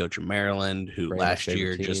the head coach of Maryland, who Brando's last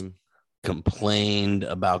year just complained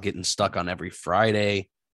about getting stuck on every Friday.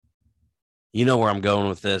 You know where I'm going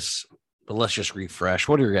with this, but let's just refresh.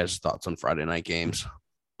 What are your guys' thoughts on Friday night games?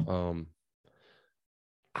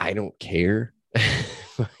 I don't care.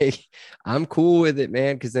 Like, I'm cool with it,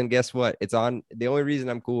 man. Because then guess what? It's on. The only reason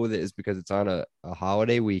I'm cool with it is because it's on a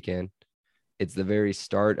holiday weekend. It's the very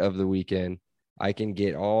start of the weekend. I can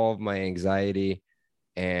get all of my anxiety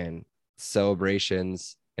and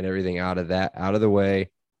celebrations and everything out of the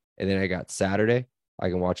way. And then I got Saturday. I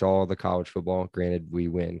can watch all the college football. Granted, we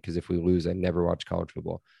win because if we lose, I never watch college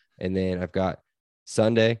football. And then I've got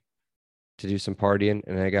Sunday to do some partying,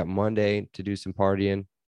 and I got Monday to do some partying.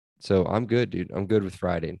 So I'm good, dude. I'm good with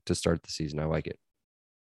Friday to start the season. I like it.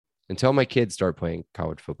 Until my kids start playing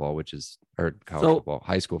college football,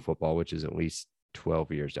 high school football, which is at least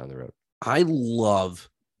 12 years down the road. I love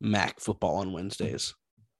MAC football on Wednesdays.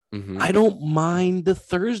 Mm-hmm. I don't mind the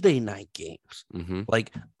Thursday night games. Mm-hmm.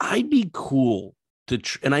 Like, I'd be cool to,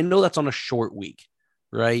 and I know that's on a short week,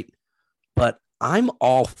 right? But I'm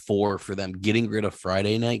all for them getting rid of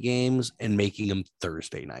Friday night games and making them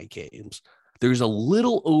Thursday night games. There's a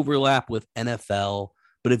little overlap with NFL,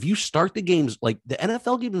 but if you start the games, like the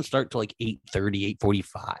NFL games start to like 8:30,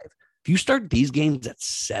 8:45. If you start these games at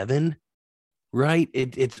 7, right?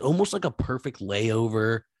 It's almost like a perfect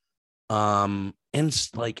layover. And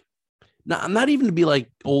like, not even to be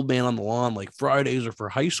like old man on the lawn, like Fridays are for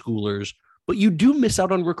high schoolers, but you do miss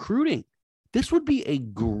out on recruiting. This would be a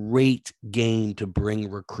great game to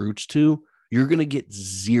bring recruits to. You're going to get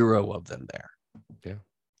 0 of them there. Yeah.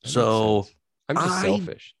 So I'm just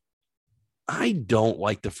selfish. I don't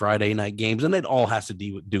like the Friday night games, and it all has to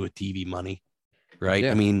do with TV money, right?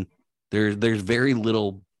 Yeah. I mean, there's very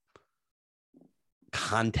little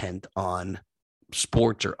content on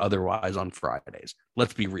sports or otherwise on Fridays.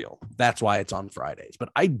 Let's be real. That's why it's on Fridays. But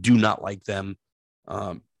I do not like them.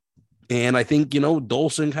 And I think,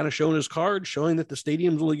 Dolson kind of showing his card, showing that the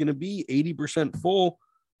stadium's only going to be 80% full,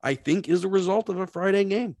 I think is a result of a Friday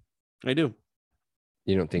game. I do.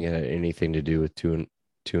 You don't think it had anything to do with 2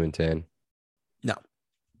 and 10? No.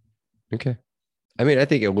 Okay. I mean, I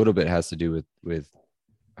think a little bit has to do with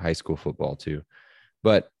high school football too,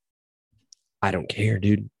 but I don't care,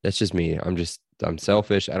 dude. That's just me. I'm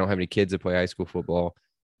selfish. I don't have any kids that play high school football,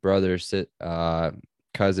 brothers,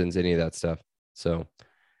 cousins, any of that stuff. So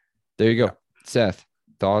there you go. Seth,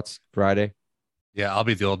 thoughts Friday? Yeah, I'll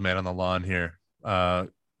be the old man on the lawn here.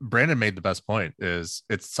 Brandon made the best point is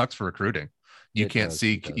it sucks for recruiting. You can't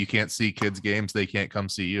see kids games. They can't come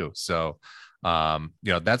see you. So,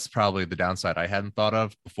 that's probably the downside I hadn't thought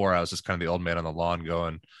of before. I was just kind of the old man on the lawn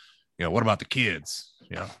going, what about the kids?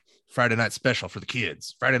 Friday night special for the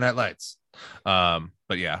kids, Friday night lights.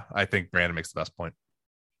 But yeah, I think Brandon makes the best point.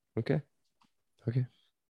 Okay.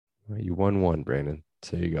 Well, you won one, Brandon.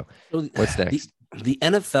 So there you go. So what's next? The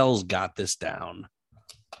NFL's got this down.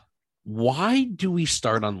 Why do we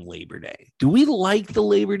start on Labor Day? Do we like the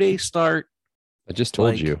Labor Day start? I just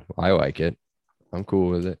told you I like it. I'm cool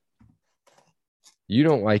with it. You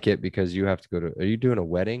don't like it because you have to go to. Are you doing a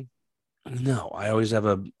wedding? No, I always have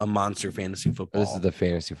a monster fantasy football. This is the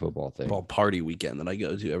fantasy football thing. Football party weekend that I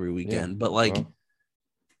go to every weekend. Yeah, but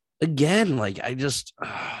again, I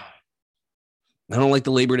don't like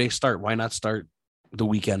the Labor Day start. Why not start the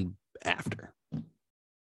weekend after?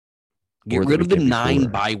 Get rid of the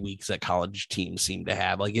 9 bye weeks that college teams seem to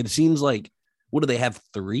have. It seems like, what do they have?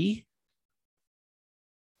 3?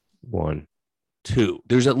 1. 2.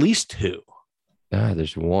 There's at least 2.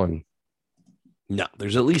 There's 1. No,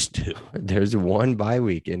 there's at least 2. There's 1 bye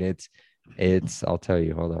week, and it's. I'll tell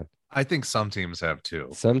you. Hold on. I think some teams have 2.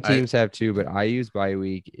 Some teams have 2, but I use bye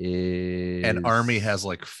week is. And Army has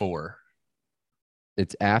 4.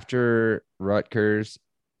 It's after Rutgers.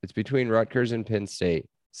 It's between Rutgers and Penn State,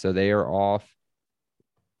 so they are off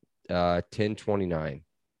 10/29.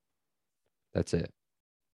 That's it.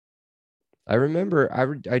 I remember.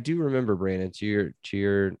 I do remember, Brandon. To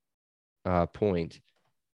your point.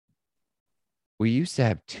 We used to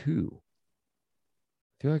have 2.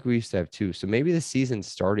 I feel like we used to have 2. So maybe the season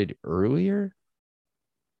started earlier.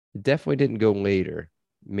 It definitely didn't go later.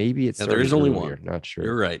 Maybe it started. There is only earlier. 1. Not sure.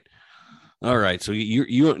 You're right. All right. So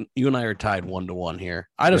you and I are tied 1-1 here.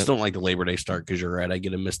 I just don't like the Labor Day start because you're right. I get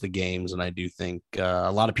to miss the games, and I do think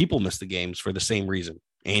a lot of people miss the games for the same reason.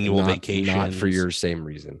 Annual vacation. Not for your same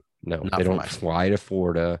reason. No, not they don't fly to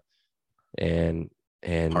Florida and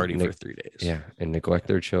party for 3 days. Yeah, and neglect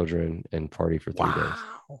their children and party for 3 days.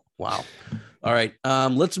 Wow. All right.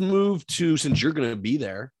 Let's move to, since you're going to be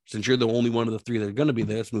there, since you're the only one of the 3 that are going to be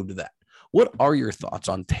there, let's move to that. What are your thoughts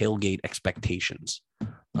on tailgate expectations?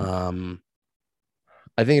 I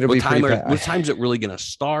think it'll be what time is it really going to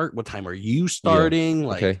start? What time are you starting?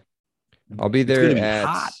 Okay. I'll be there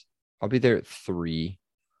I'll be there at 3,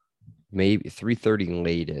 maybe 3:30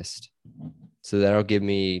 latest. So that'll give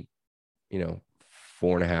me,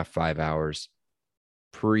 4.5, 5 hours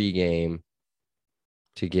pre-game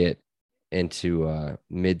to get into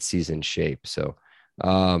mid-season shape. So,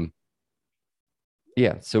 so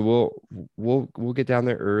we'll get down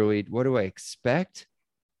there early. What do I expect?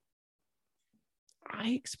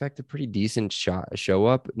 I expect a pretty decent show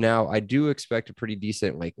up. Now, I do expect a pretty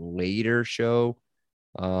decent later show.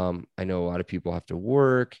 I know a lot of people have to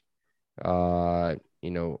work.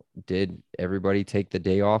 Did everybody take the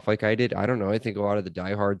day off like I did? I don't know. I think a lot of the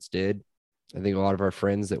diehards did. I think a lot of our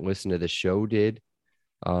friends that listen to the show did.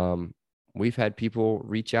 We've had people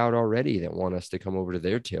reach out already that want us to come over to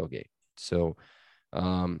their tailgate. So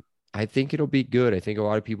I think it'll be good. I think a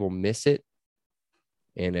lot of people miss it.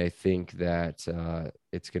 And I think that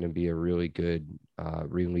it's going to be a really good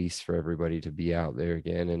release for everybody to be out there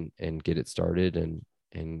again and get it started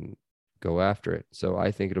and go after it. So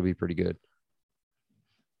I think it'll be pretty good.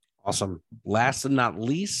 Awesome. Last and not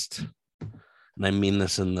least, and I mean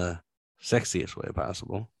this in the sexiest way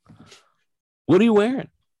possible, what are you wearing?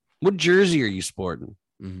 What jersey are you sporting?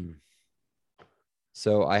 Mm-hmm.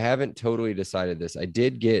 So I haven't totally decided this. I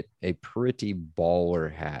did get a pretty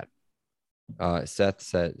baller hat.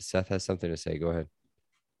 Seth has something to say. Go ahead.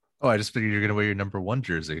 Oh, I just figured you're gonna wear your number 1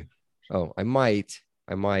 jersey. Oh, I might.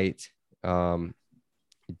 It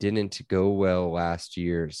didn't go well last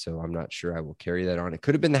year, so I'm not sure I will carry that on. It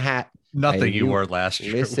could have been the hat. Nothing you wore last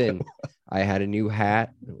year. Listen, I had a new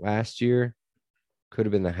hat last year. Could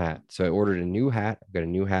have been the hat. So I ordered a new hat. I've got a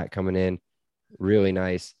new hat coming in. Really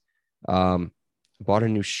nice. Bought a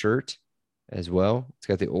new shirt as well. It's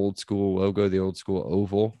got the old school logo, the old school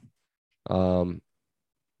oval.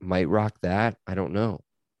 Might rock that. I don't know.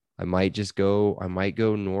 I might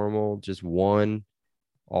go normal, just one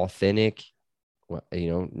authentic,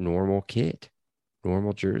 normal kit,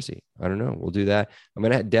 normal jersey. I don't know. We'll do that. I'm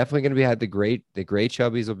definitely gonna have the gray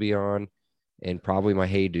chubbies will be on, and probably my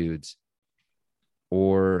Hey Dudes,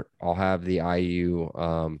 or I'll have the IU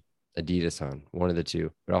Adidas on, one of the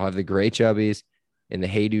two. But I'll have the gray chubbies and the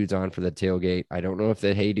Hey Dudes on for the tailgate. I don't know if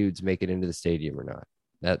the Hey Dudes make it into the stadium or not.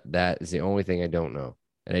 That is the only thing I don't know.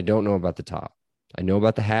 And I don't know about the top. I know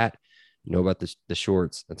about the hat, I know about the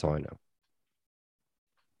shorts. That's all I know.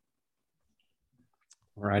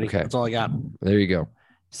 All righty. Okay. That's all I got. There you go.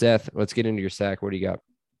 Seth, let's get into your sack. What do you got?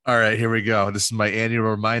 All right, here we go. This is my annual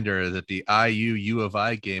reminder that the IU U of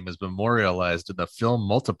I game is memorialized in the film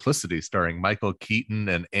Multiplicity starring Michael Keaton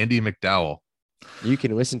and Andy McDowell. You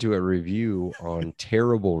can listen to a review on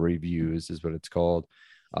Terrible Reviews is what it's called.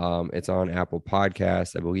 It's on Apple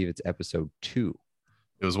Podcasts. I believe it's episode 2.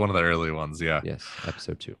 It was one of the early ones. Yeah. Yes,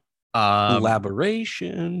 episode 2.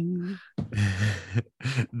 Collaboration.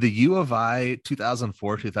 The U of I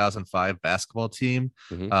 2004-2005 basketball team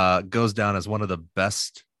goes down as one of the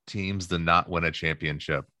best teams to not win a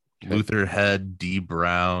championship. Okay. Luther Head, D.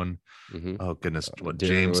 Brown, oh goodness,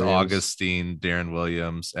 James Williams. Augustine, Darren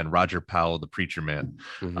Williams, and Roger Powell, the preacher man.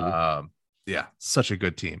 Yeah, such a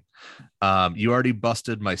good team. You already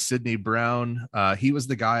busted my Sidney Brown. He was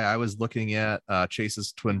the guy I was looking at,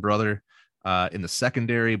 Chase's twin brother. In the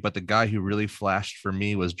secondary, but the guy who really flashed for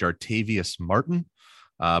me was Jartavius Martin.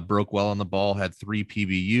 Broke well on the ball, had 3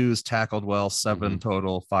 PBUs, tackled well, 7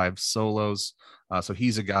 total, 5 solos. So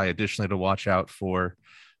he's a guy additionally to watch out for.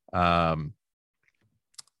 And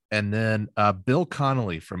then Bill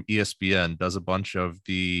Connolly from ESPN does a bunch of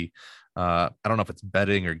the, I don't know if it's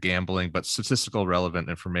betting or gambling, but statistical relevant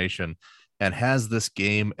information, and has this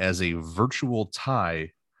game as a virtual tie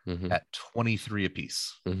at 23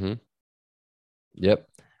 apiece. Yep.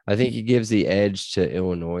 I think he gives the edge to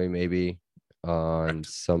Illinois maybe on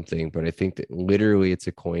something, but I think that literally it's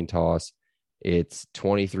a coin toss. It's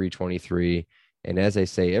 23-23. And as I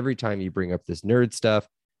say, every time you bring up this nerd stuff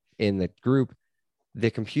in the group,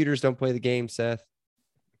 the computers don't play the game, Seth.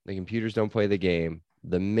 The computers don't play the game.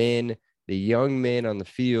 The men, the young men on the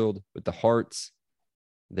field with the hearts,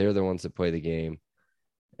 they're the ones that play the game.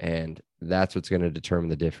 And that's what's going to determine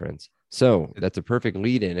the difference. So that's a perfect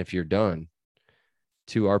lead in if you're done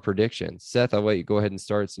to our predictions. Seth, I'll let you go ahead and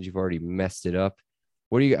start since you've already messed it up.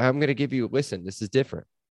 I'm going to give you, listen, this is different.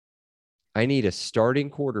 I need a starting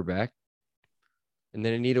quarterback, and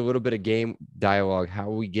then I need a little bit of game dialogue. How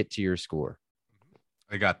we get to your score?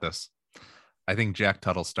 I got this. I think Jack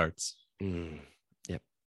Tuttle starts. Yep.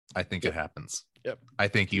 I think it happens. Yep. I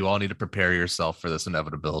think you all need to prepare yourself for this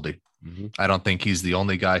inevitability. I don't think he's the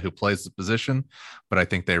only guy who plays the position, but I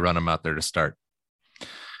think they run him out there to start.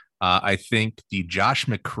 I think the Josh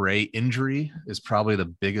McCray injury is probably the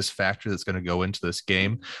biggest factor that's going to go into this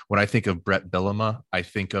game. When I think of Brett Bielema, I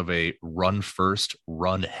think of a run first,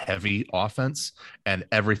 run heavy offense, and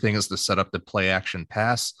everything is to set up the play action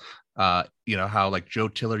pass. You know how like Joe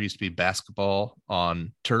Tiller used to be basketball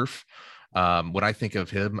on turf. When I think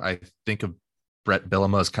of him, I think of Brett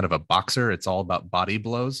Bielema as kind of a boxer. It's all about body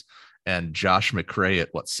blows. And Josh McCray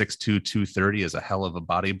at 6'2", 230 is a hell of a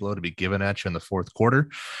body blow to be given at you in the fourth quarter.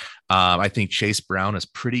 I think Chase Brown is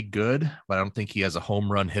pretty good, but I don't think he has a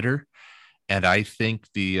home run hitter. And I think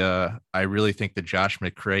I really think the Josh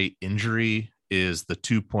McCray injury is the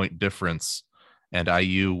 2-point difference, and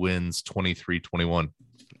IU wins 23-21.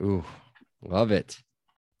 Ooh, love it.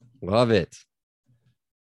 Love it.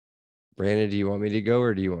 Brandon, do you want me to go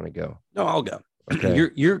or do you want to go? No, I'll go. Okay.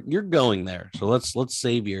 You're going there. So let's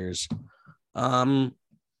save yours. I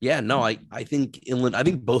think Inland, I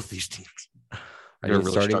think both these teams are going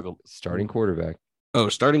to really struggle. Starting quarterback. Oh,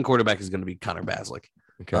 starting quarterback is going to be Connor Baslick.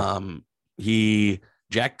 Okay.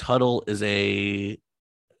 Jack Tuttle is this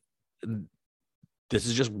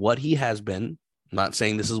is just what he has been. I'm not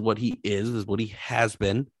saying this is what he is. This is what he has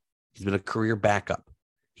been. He's been a career backup.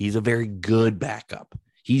 He's a very good backup.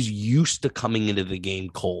 He's used to coming into the game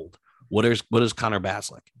cold. What is Connor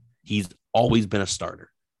Baslick? He's always been a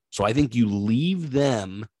starter. So I think you leave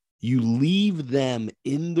them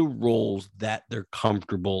in the roles that they're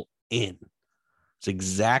comfortable in. It's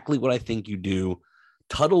exactly what I think you do.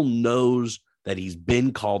 Tuttle knows that he's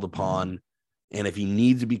been called upon, and if he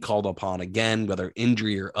needs to be called upon again, whether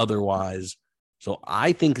injury or otherwise. So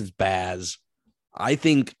I think it's Baz. I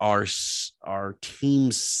think our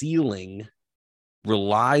team ceiling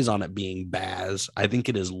relies on it being Baz. I think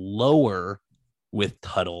it is lower with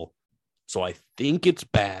Tuttle. So I think it's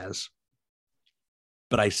Baz.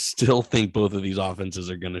 But I still think both of these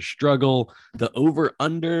offenses are going to struggle. The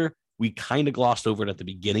over-under, we kind of glossed over it at the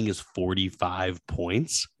beginning, is 45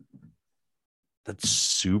 points. That's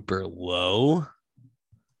super low.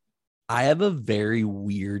 I have a very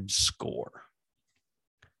weird score.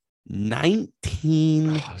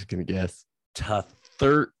 19 I was going to guess to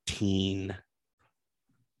 13.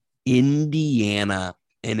 Indiana,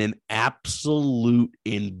 and an absolute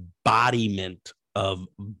embodiment of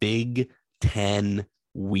Big Ten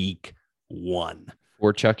week 1.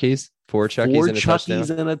 4 Chuckies? 4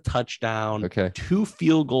 Chuckies and a touchdown. Okay. 2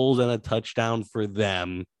 field goals and a touchdown for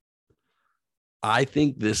them. I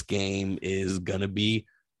think this game is going to be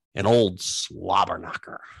an old slobber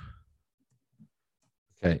knocker.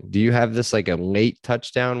 Okay. Do you have this like a late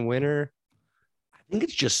touchdown winner? think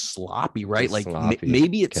it's just sloppy, right? Just like sloppy.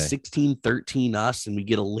 maybe it's Okay. 16-13 us and we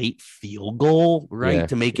get a late field goal, right? Yeah,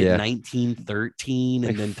 To make it yeah. 19-13. Like,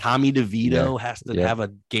 And then Tommy DeVito yeah, has to yep. have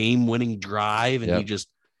a game-winning drive and he Yep. just,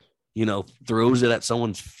 throws it at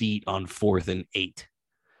someone's feet on 4th and 8.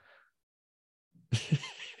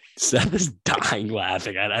 Seth is dying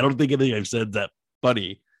laughing. I don't think anything I've said that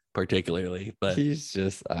funny particularly, but He's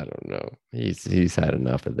just, I don't know. He's had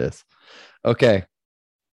enough of this. Okay.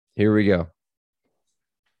 Here we go.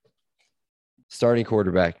 Starting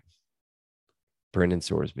quarterback, Brendan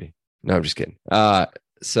Sorsby. No, I'm just kidding.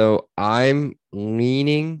 So I'm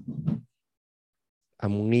leaning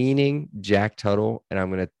Jack Tuttle,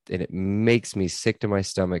 and it makes me sick to my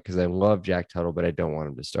stomach because I love Jack Tuttle, but I don't want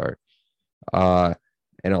him to start. And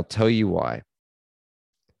I'll tell you why.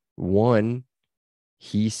 One,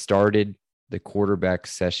 he started the quarterback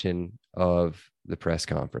session of the press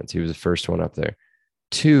conference. He was the first one up there.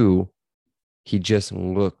 Two, he just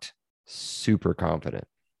looked super confident.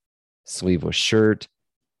 Sleeveless shirt,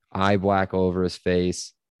 eye black all over his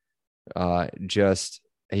face.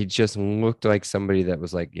 He just looked like somebody that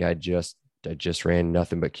was like, yeah, I just ran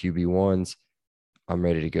nothing but QB1s. I'm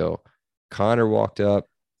ready to go. Connor walked up,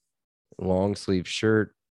 long sleeve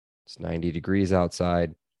shirt. It's 90 degrees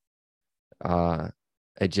outside.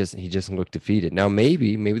 He just looked defeated. Now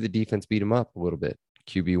maybe the defense beat him up a little bit.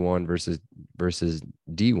 QB1 versus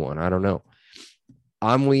D1. I don't know.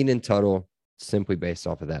 I'm leaning Tuttle simply based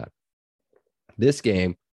off of that. This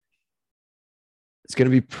game, it's going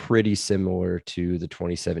to be pretty similar to the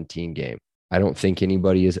 2017 game. I don't think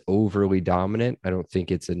anybody is overly dominant. I don't think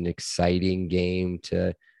it's an exciting game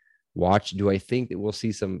to watch. Do I think that we'll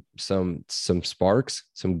see some sparks,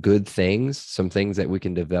 some good things, some things that we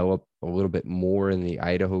can develop a little bit more in the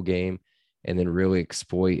Idaho game and then really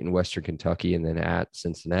exploit in Western Kentucky and then at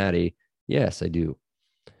Cincinnati? Yes, I do.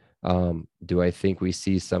 Do I think we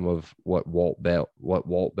see some of what Walt Bell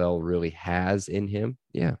really has in him?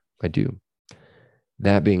 Yeah, I do.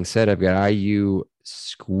 That being said, I've got IU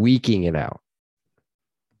squeaking it out.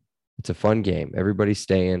 It's a fun game. Everybody's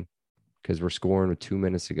staying because we're scoring with 2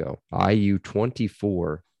 minutes ago. IU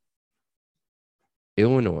 24,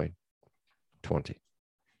 Illinois 20.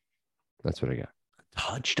 That's what I got.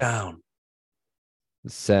 touchdown.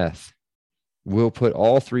 Seth, we'll put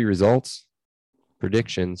all three results,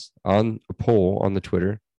 predictions on a poll on the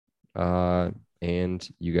Twitter. And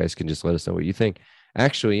you guys can just let us know what you think.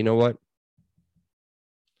 Actually, you know what?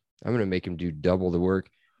 I'm going to make him do double the work.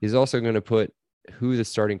 He's also going to put who the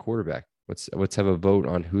starting quarterback. Let's have a vote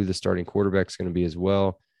on who the starting quarterback is going to be as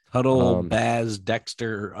well. Huddle, Baz,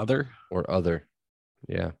 Dexter, other.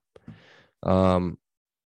 Yeah. So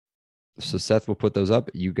Seth will put those up.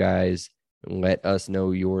 You guys let us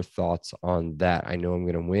know your thoughts on that. I know I'm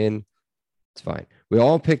going to win. It's fine. We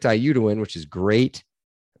all picked IU to win, which is great.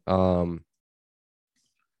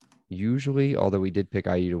 Usually, although we did pick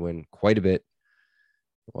IU to win quite a bit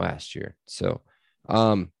last year. So,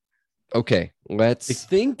 okay, I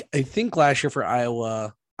think last year for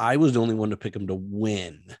Iowa, I was the only one to pick them to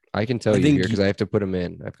win. I can tell you here because I have to put them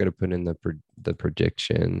in. I've got to put in the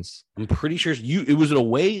predictions. I'm pretty sure it was an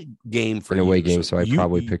away game for an away game, so I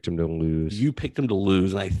probably picked them to lose. You picked them to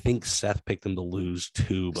lose, and I think Seth picked them to lose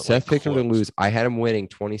too. But Seth picked them to lose. I had him winning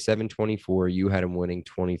 27-24. You had him winning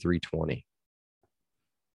 23-20.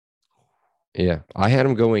 Yeah, I had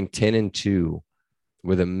him going 10-2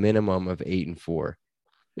 with a minimum of 8-4.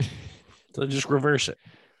 So just reverse it.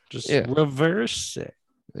 Reverse it.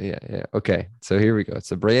 Yeah. Okay. So here we go.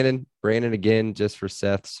 So Brandon again, just for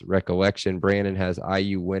Seth's recollection, Brandon has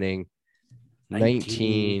IU winning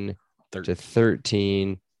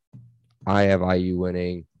 19-13. I have IU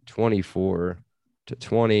winning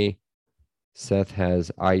 24-20. Seth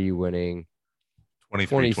has IU winning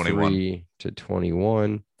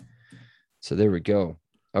 23-21. So there we go.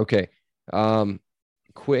 Okay.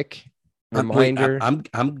 Quick reminder.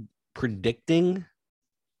 I'm predicting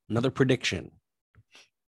another prediction.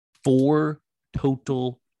 4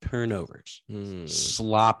 total turnovers.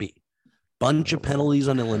 Sloppy. Bunch of penalties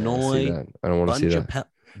on Illinois. I don't want to see that.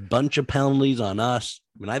 Bunch of penalties on us.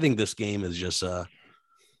 I mean, I think this game is just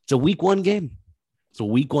it's a week 1 game. It's a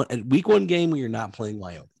week one game where you're not playing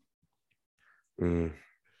Wyoming.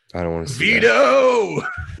 I don't want to see Veto.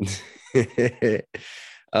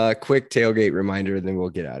 Quick tailgate reminder, and then we'll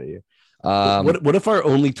get out of here. What if our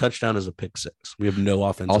only touchdown is a pick six? We have no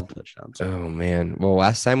offensive touchdowns. Oh man. Well,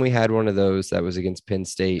 last time we had one of those that was against Penn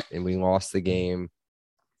State and we lost the game.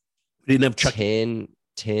 We didn't have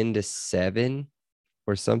 10-7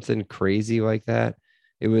 or something crazy like that.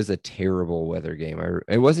 It was a terrible weather game.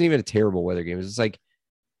 It wasn't even a terrible weather game. It was just like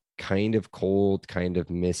kind of cold, kind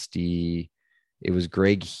of misty. It was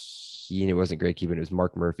Greg. It wasn't Greg Keeban. It was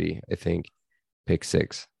Mark Murphy, I think, pick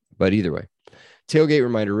 6. But either way, tailgate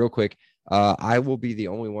reminder real quick. I will be the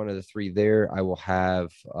only one of the 3 there. I will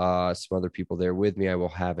have some other people there with me. I will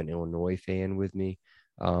have an Illinois fan with me.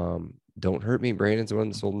 Don't hurt me. Brandon's the one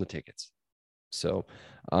that's holding the tickets. So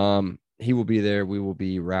he will be there. We will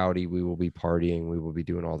be rowdy. We will be partying. We will be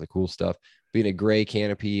doing all the cool stuff. Being a gray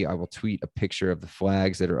canopy, I will tweet a picture of the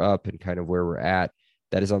flags that are up and kind of where we're at.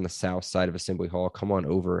 That is on the south side of Assembly Hall. Come on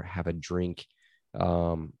over, have a drink. I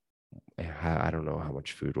don't know how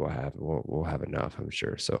much food we'll have. We'll have enough, I'm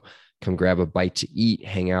sure. So come grab a bite to eat,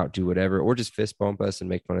 hang out, do whatever, or just fist bump us and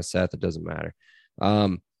make fun of Seth. It doesn't matter.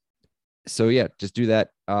 So yeah, just do that.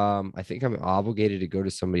 I think I'm obligated to go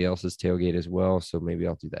to somebody else's tailgate as well. So maybe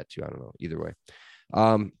I'll do that too. I don't know. Either way.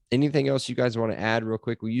 Anything else you guys want to add real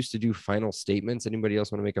quick? We used to do final statements. Anybody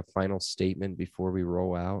else want to make a final statement before we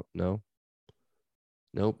roll out? No?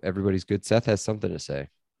 Nope. Everybody's good. Seth has something to say.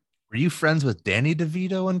 Were you friends with Danny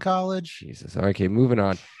DeVito in college? Jesus. Okay, moving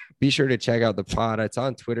on. Be sure to check out the pod. It's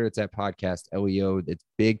on Twitter. It's at Podcast LEO. It's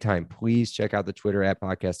big time. Please check out the Twitter at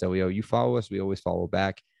Podcast LEO. You follow us. We always follow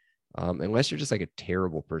back. Unless you're just like a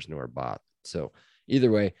terrible person or a bot. So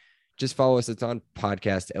either way, just follow us. It's on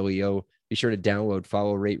Podcast LEO. Be sure to download,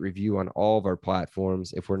 follow, rate, review on all of our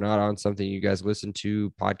platforms. If we're not on something you guys listen to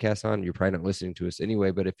podcasts on, you're probably not listening to us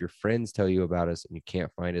anyway. But if your friends tell you about us and you can't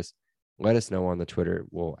find us, let us know on the Twitter.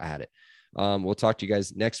 We'll add it. We'll talk to you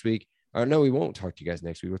guys next week. No, we won't talk to you guys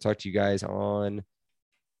next week. We'll talk to you guys on,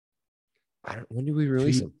 when do we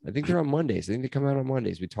release them? I think they're on Mondays. I think they come out on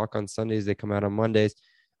Mondays. We talk on Sundays. They come out on Mondays.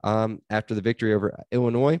 After the victory over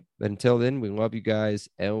Illinois. But until then, we love you guys.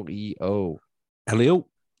 LEO. Elio.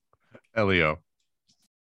 Elio.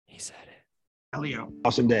 He said it. Elio.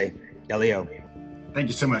 Awesome day. Elio. Thank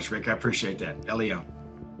you so much, Rick. I appreciate that. Elio.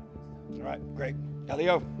 All right, great.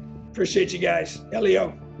 Elio. Appreciate you guys.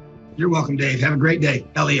 Elio. You're welcome, Dave. Have a great day.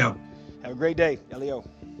 Elio. Have a great day. Elio.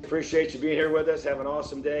 Appreciate you being here with us. Have an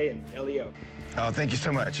awesome day. And Elio. Oh, thank you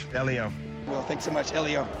so much. Elio. Well, thanks so much,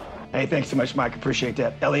 Elio. Hey, thanks so much, Mike. Appreciate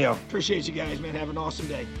that. Elio. Appreciate you guys, man. Have an awesome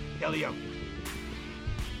day. Elio.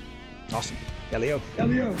 Awesome. Elio.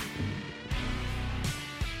 Elio.